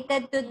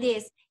related to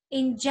this.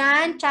 In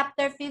John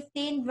chapter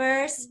 15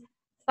 verse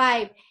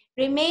 5.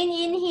 Remain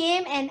in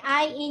him and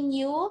I in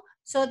you,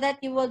 so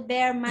that you will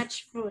bear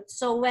much fruit.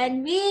 So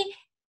when we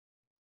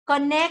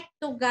connect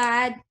to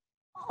God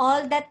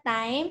all the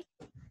time,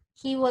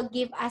 he will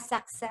give us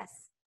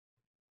success.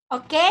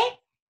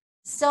 Okay?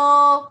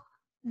 So,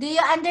 do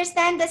you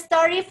understand the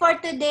story for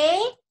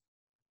today,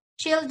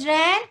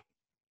 children?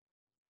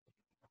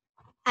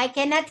 I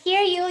cannot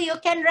hear you. You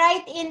can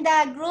write in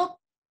the group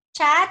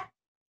chat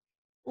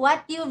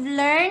what you've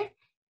learned.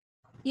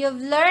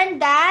 You've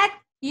learned that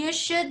you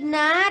should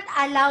not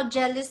allow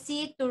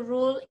jealousy to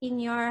rule in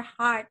your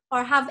heart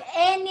or have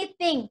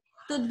anything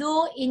to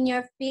do in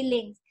your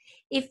feelings.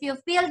 If you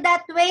feel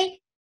that way,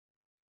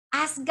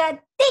 ask God,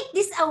 take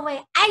this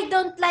away. I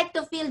don't like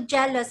to feel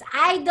jealous.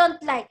 I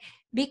don't like,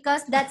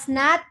 because that's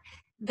not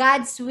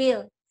God's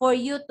will for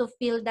you to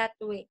feel that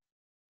way.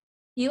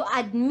 You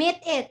admit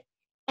it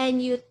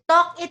and you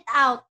talk it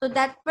out to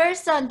that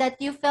person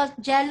that you felt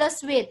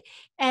jealous with,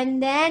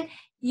 and then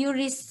you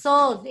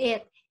resolve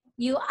it.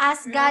 You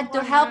ask God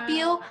to help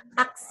you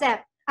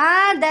accept.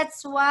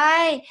 That's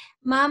why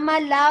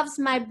Mama loves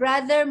my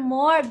brother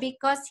more,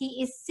 because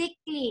he is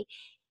sickly.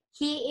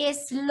 He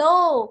is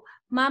slow.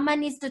 Mama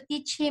needs to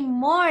teach him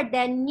more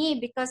than me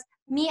because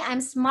me,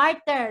 I'm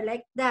smarter,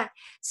 like that.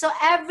 So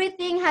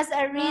everything has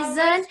a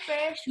reason.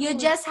 You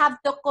just have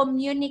to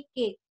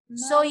communicate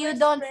so you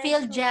don't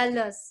feel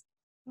jealous.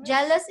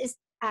 Jealous is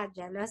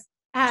jealous.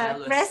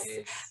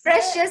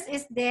 Precious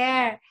is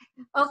there.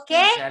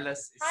 Okay?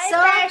 So,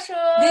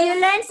 do you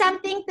learn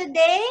something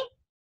today,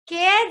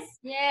 kids?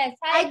 Yes.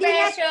 I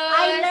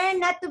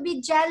learned not to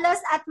be jealous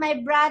at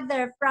my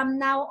brother from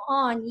now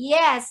on.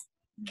 Yes,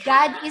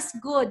 God is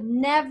good.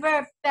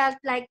 Never felt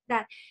like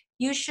that.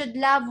 You should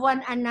love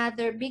one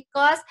another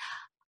because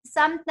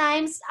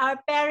sometimes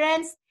our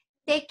parents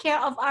take care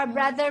of our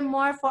brother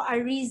more for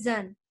a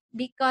reason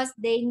because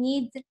they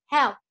need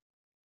help.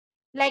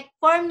 Like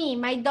for me,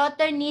 my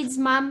daughter needs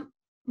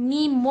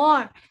me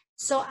more.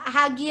 So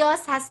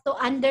Hagios has to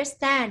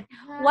understand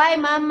why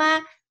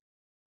Mama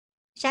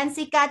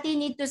Shansi Kati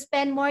need to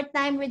spend more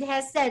time with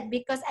Hesed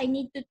because I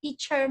need to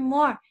teach her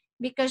more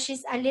because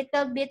she's a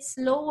little bit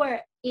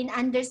slower in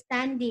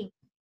understanding.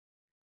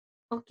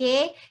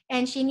 Okay?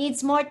 And she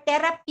needs more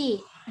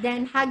therapy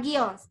than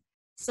Hagios.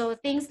 So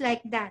things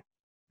like that.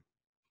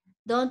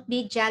 Don't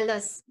be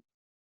jealous.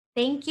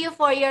 Thank you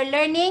for your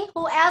learning.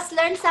 Who else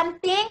learned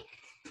something?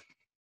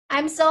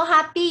 I'm so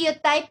happy you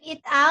typed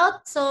it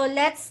out. So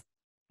let's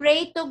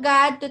pray to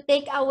God to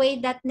take away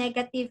that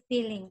negative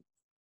feeling.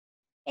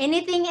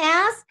 Anything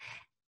else?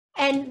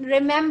 And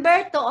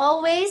remember to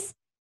always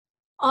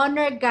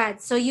honor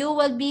God. So you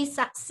will be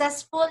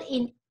successful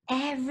in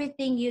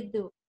everything you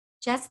do.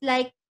 Just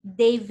like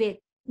David.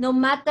 No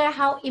matter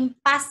how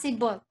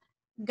impossible,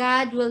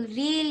 God will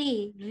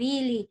really,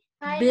 really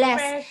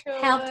bless,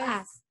 help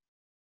us.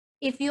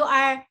 If you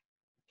are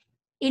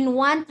in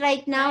want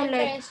right now,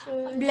 like,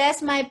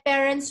 bless my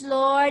parents,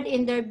 Lord,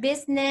 in their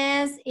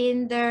business,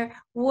 in their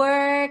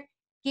work,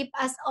 keep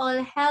us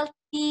all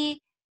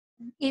healthy.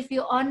 If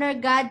you honor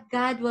God,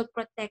 God will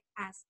protect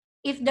us.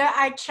 If there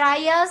are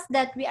trials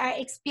that we are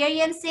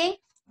experiencing,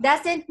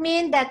 doesn't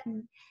mean that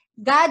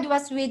God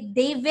was with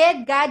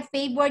David, God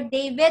favored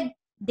David.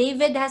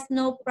 David has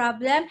no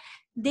problem.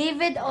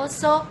 David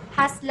also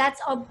has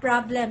lots of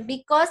problem.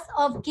 Because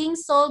of King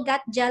Saul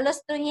got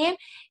jealous to him,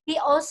 he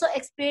also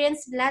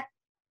experienced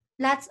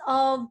lots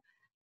of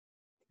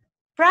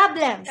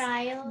problems.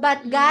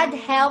 But God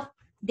helped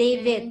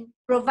David,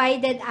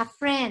 provided a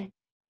friend,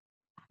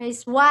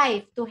 his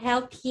wife, to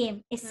help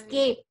him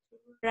escape,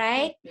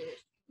 right?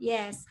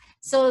 Yes.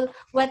 So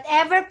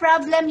whatever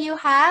problem you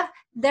have,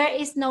 there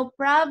is no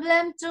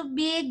problem too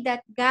big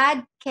that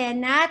God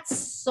cannot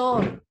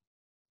solve.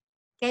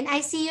 Can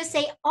I see you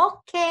say,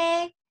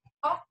 okay?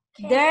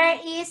 Okay. There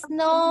is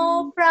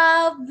no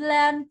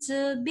problem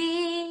too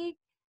big.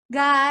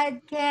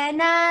 God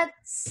cannot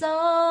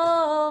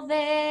solve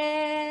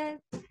it.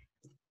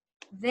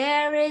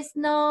 There is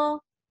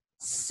no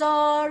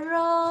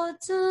sorrow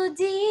too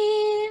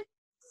deep.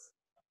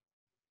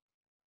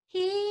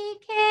 He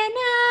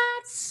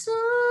cannot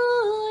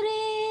soothe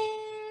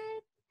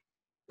it.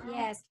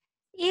 Yes.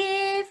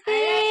 If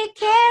he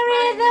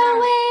carry the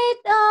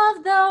weight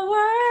of the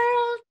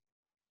world.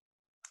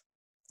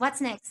 What's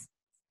next?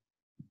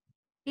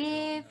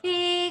 If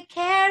he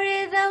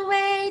carry the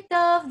weight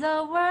of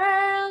the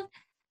world.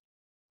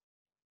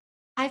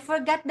 I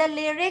forgot the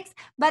lyrics,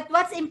 but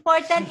what's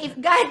important, if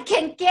God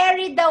can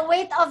carry the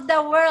weight of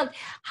the world,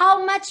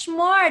 how much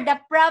more the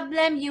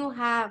problem you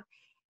have?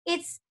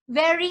 It's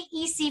very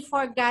easy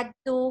for God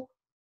to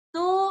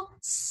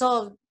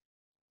solve.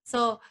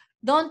 So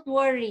don't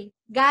worry.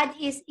 God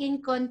is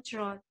in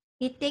control.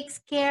 He takes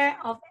care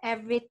of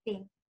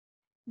everything.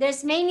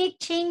 There's many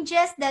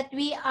changes that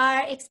we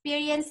are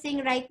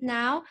experiencing right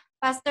now.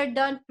 Pastor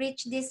Don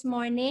preached this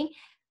morning,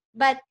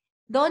 but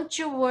don't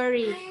you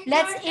worry.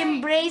 Let's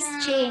embrace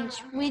change.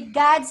 With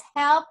God's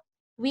help,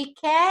 we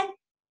can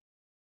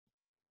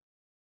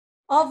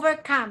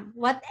overcome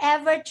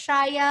whatever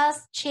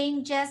trials,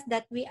 changes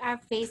that we are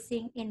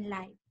facing in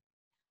life.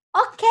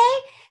 Okay,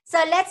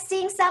 so let's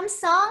sing some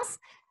songs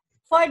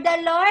for the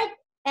Lord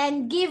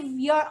and give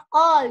your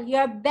all,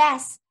 your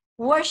best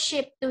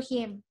worship to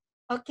Him.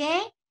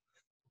 Okay?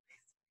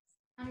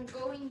 I'm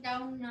going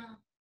down now.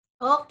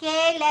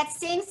 Okay, let's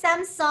sing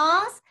some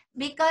songs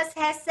because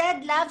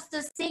Hesed loves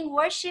to sing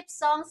worship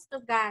songs to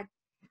God.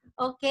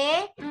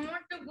 Okay? I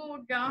want to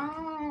go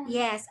down.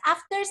 Yes,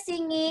 after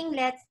singing,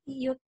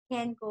 you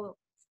can go.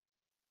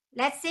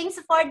 Let's sing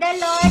for the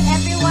Lord,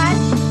 everyone.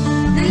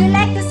 Do you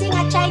like to sing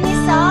a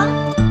Chinese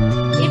song?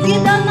 If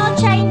you don't know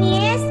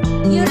Chinese,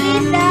 you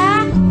read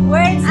the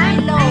words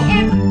below.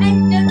 I'm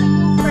going to go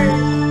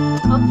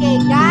first. Okay,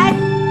 God,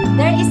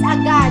 there is a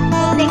God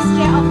who takes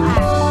care of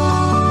us,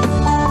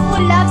 who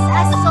loves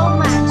us so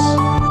much,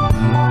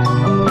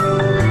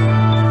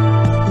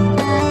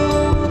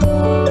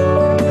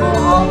 who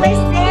always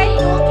there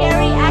to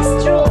carry us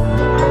through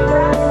our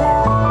problems.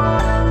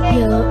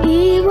 有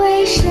一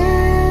位神，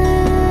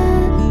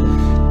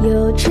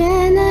有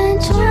全能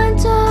创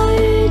造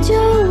宇宙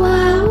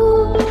万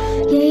物，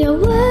也有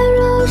温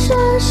柔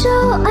双手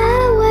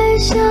安慰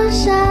受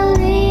伤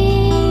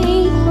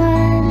灵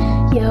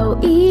魂。有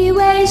一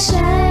位神。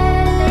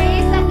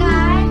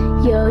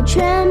有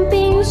权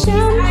柄审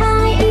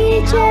判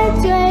一切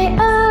罪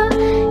恶，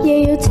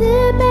也有慈悲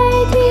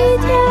体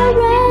贴人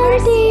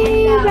的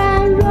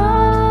软弱。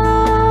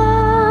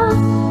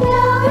有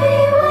一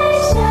位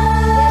神，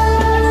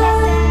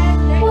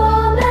我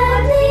们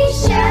的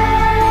神，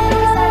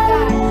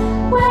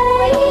唯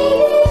一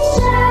的神，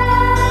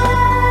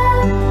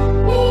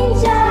名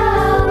叫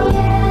耶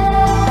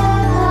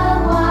和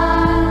华，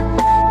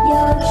有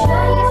权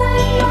威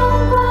荣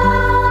光，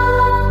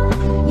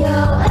有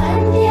恩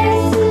典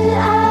慈爱，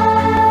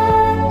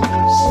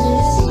是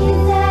昔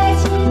在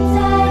今在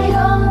永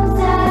在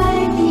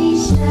的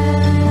神。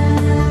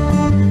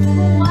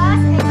Who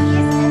was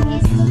and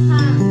is to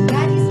come.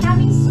 God is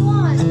coming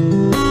soon.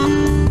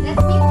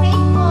 Let's be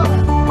faithful.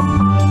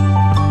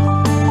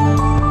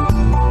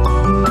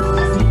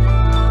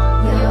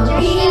 有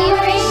一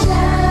位神，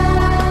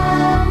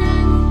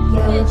有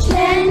权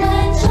能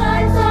创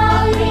造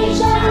宇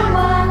宙万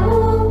物，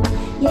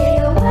也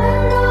有温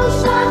柔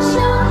双手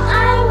安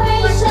慰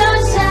受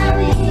伤的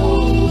灵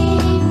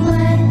魂。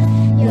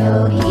有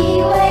一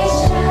位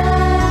神，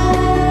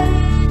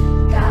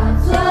刚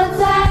坐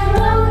在荣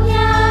耀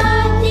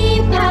的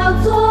宝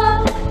座，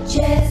却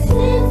死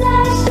在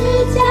十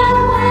架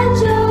挽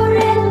救人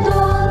堕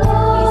落。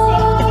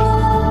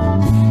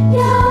有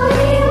一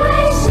位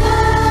神，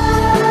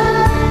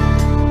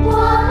我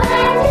们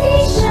的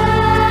神，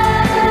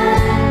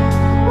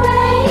唯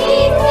一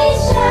的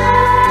神，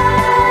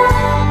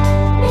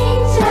名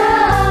叫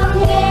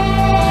耶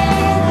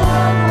和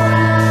华，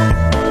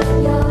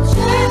有权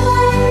威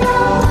荣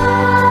光，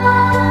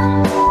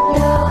有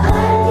恩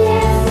典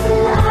慈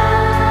爱，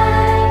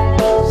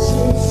是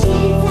昔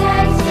在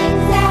今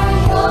在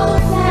永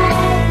在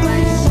的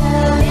神。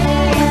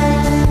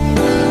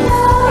有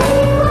一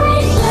位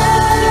神，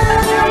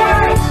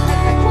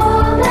我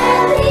们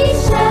的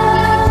神，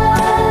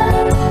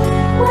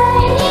唯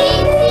一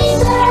的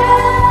神，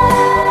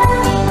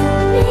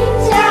名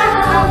叫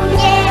耶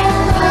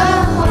和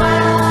华，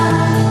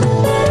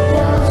有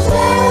权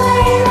威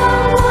荣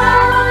光，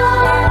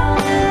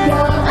有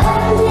恩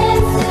典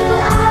慈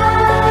爱，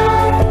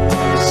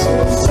是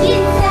昔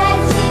在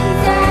今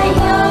在永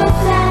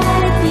在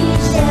的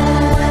神。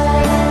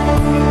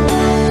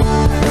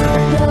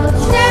有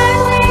权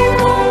威荣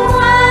光，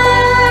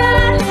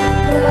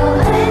有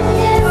恩典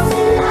慈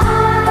爱，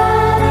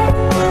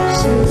是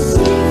昔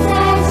在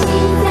今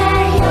在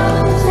永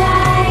在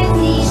的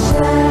神。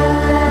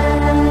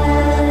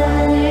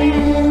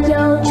有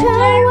权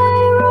威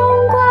荣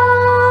光，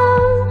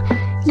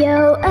有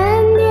恩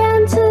典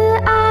慈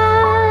爱，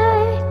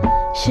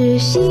是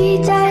昔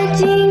在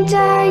今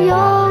在永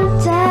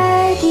在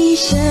的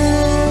神。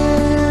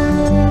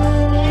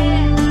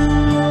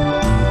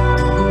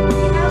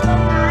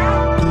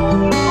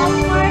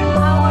Comfort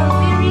our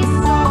weary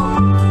soul.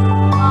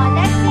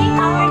 Let's sing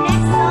our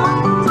next song.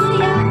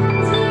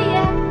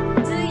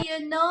 Do you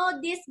know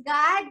this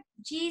God,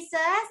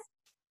 Jesus?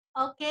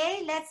 Okay,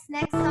 let's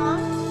next song.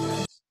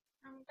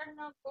 I'm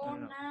gonna go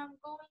now. I'm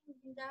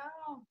going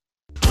down.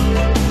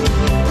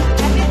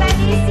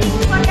 Everybody sing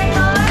for the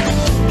Lord.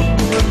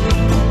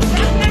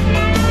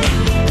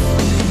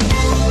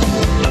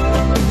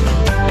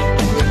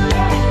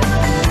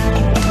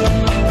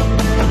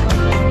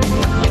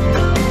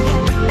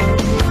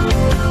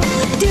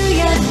 Do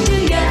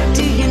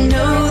you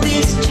know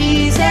this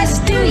Jesus?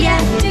 Do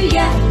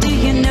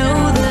you know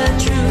the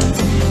truth?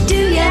 Do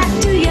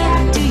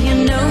you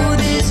know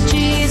this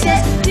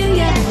Jesus? Do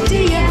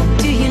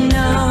you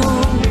know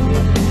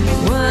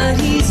what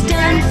he's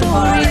done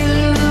for you?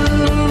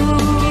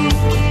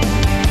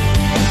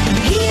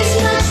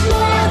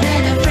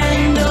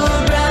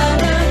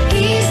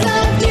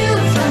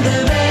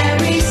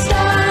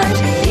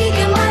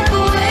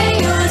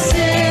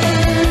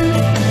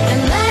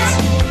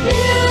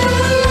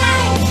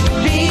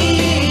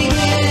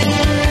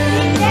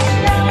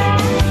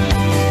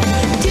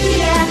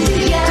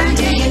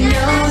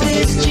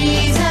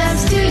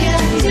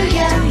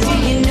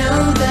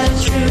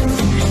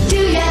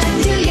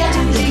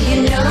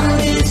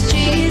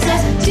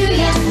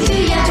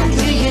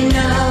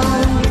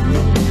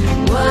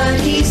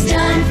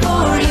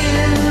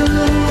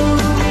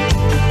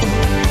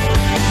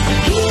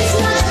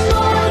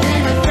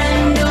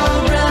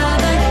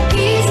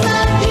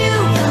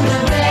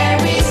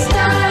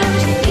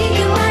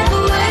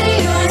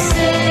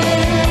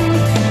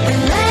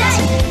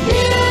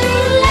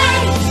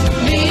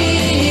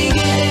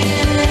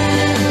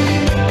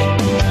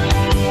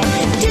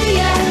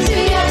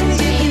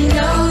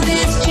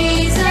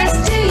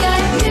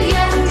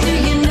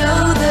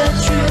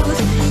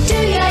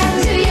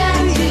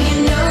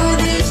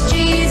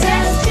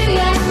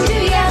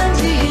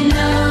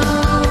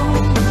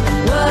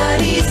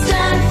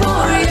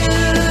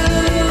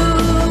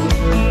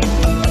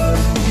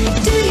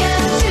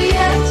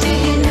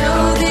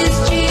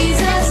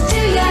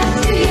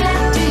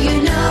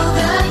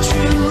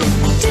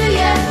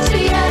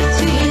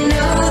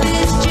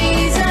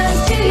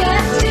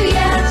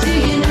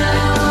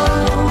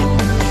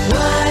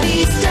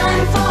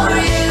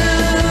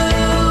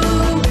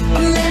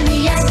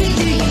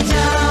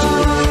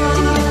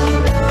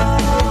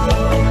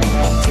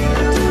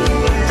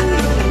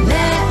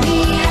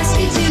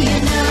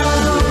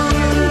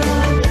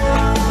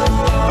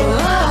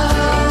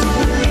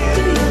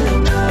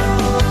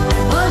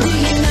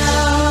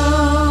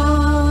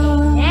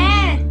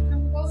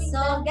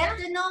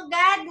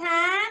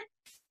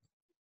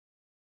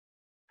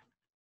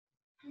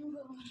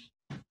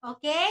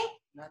 Okay?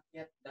 Not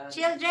yet done.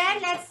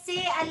 Children, let's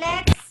see.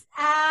 Let's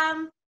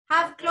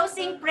have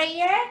closing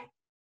prayer.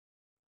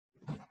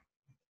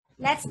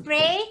 Let's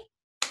pray.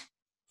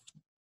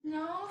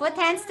 No. Put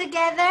hands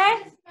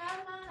together.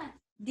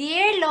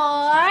 Dear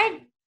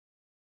Lord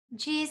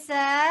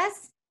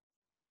Jesus,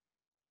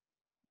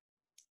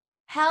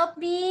 help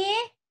me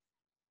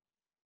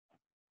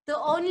to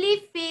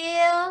only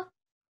feel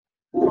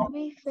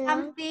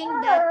something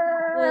that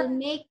will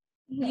make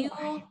you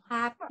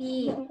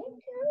happy.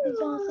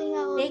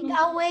 Take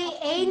away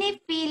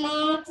any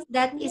feelings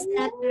that is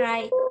not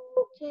right.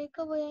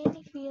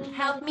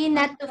 Help me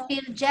not to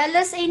feel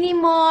jealous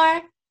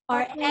anymore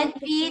or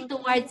envy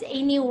towards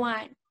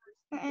anyone.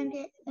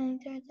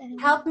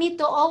 Help me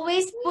to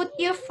always put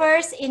you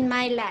first in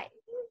my life.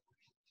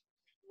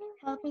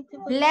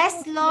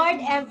 Bless, Lord,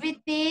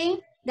 everything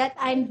that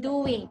I'm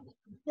doing.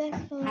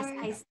 As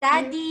I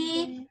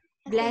study,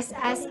 bless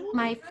us,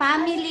 my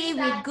family,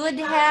 with good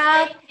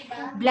health.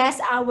 Bless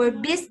our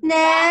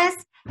business.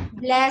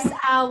 Bless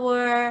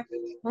our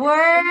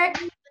work.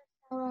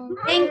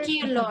 Thank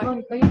you,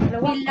 Lord.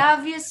 We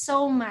love you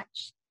so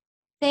much.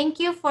 Thank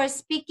you for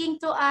speaking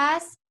to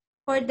us,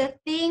 for the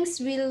things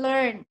we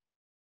learned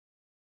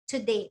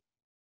today.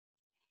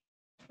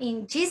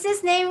 In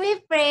Jesus' name we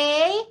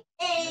pray.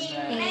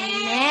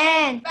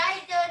 Amen.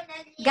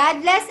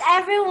 God bless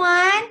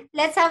everyone.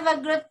 Let's have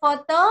a group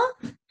photo.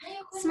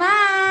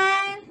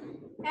 Smile.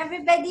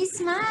 Everybody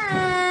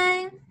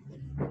smile.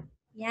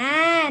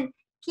 Yan.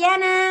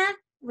 Kiana,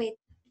 wait.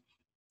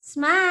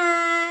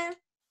 Smile.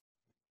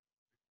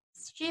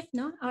 Shift,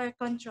 no? Or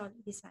control.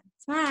 This one.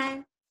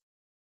 Smile.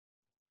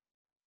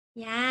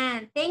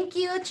 Yan. Thank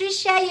you,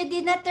 Trisha. You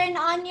did not turn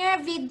on your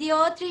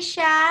video,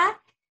 Trisha.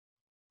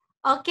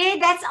 Okay,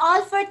 that's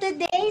all for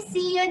today.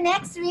 See you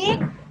next week.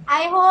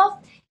 I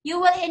hope you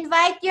will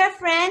invite your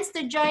friends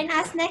to join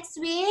us next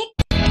week.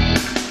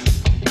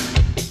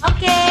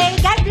 Okay,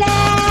 God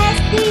bless.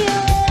 See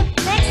you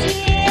next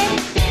week.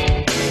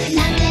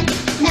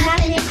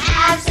 Nothing,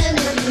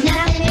 absolutely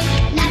nothing,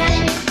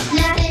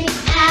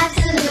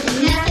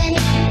 absolutely nothing.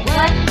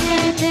 What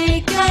can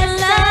take your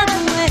love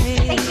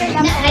away? Take your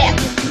love away.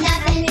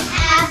 Nothing,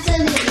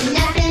 absolutely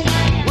nothing.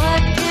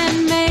 What can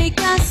make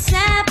us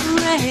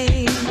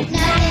separate?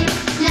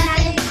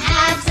 Nothing,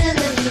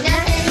 absolutely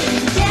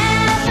nothing.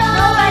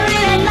 Nobody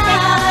can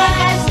take away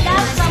our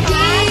stuff from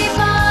us.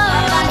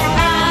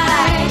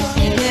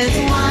 There's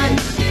one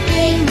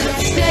thing that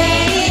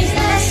stays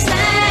the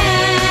same.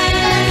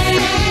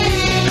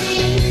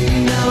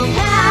 No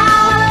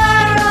power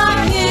or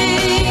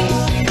king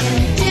can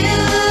do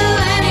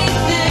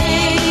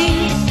anything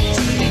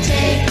to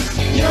take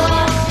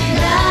your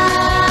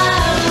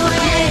love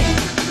away.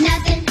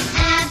 Nothing,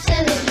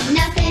 absolutely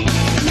nothing,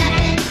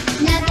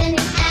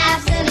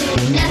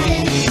 absolutely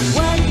nothing.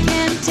 What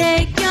can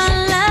take your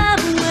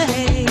love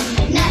away?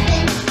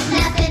 Nothing,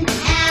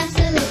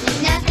 absolutely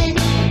nothing.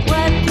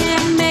 What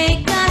can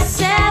make us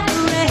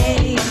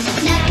separate?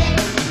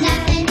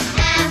 Nothing,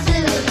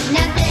 absolutely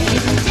nothing.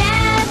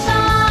 Death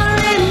or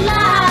in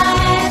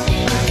life,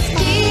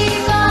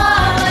 deep or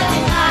what's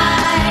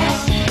high,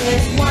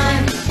 there's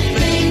one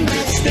thing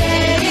that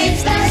stays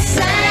the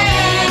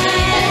same.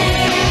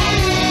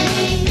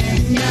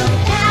 No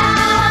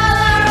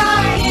power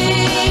or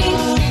king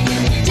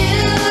can do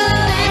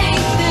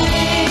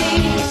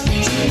anything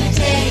to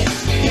take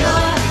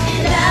your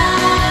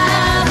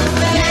love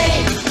away.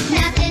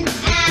 Nothing,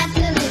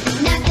 absolutely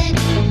nothing,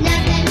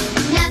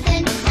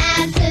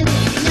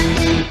 absolutely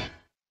nothing.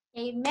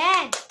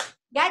 Amen.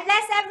 God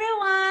bless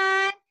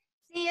everyone.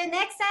 See you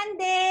next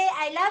Sunday.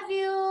 I love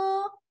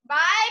you.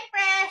 Bye,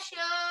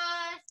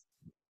 precious.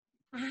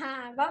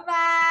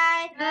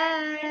 Bye-bye.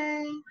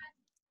 Bye.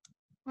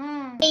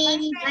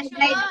 Bye,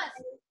 Precious.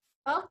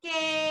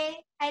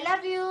 Okay. I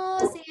love you.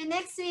 See you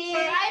next week.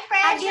 Bye,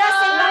 Adios,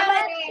 precious.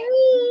 everybody.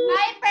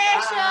 Bye,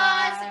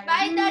 precious.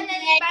 Bye,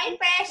 Donnelly. Bye,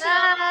 precious.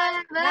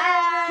 Bye.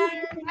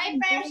 Bye,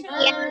 precious.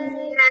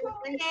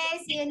 Okay,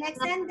 see you next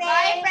Sunday.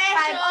 Bye, 5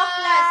 precious.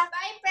 o'clock.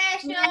 Bye,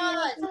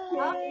 precious.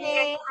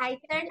 Okay, I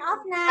turn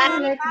off now.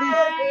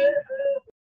 Bye.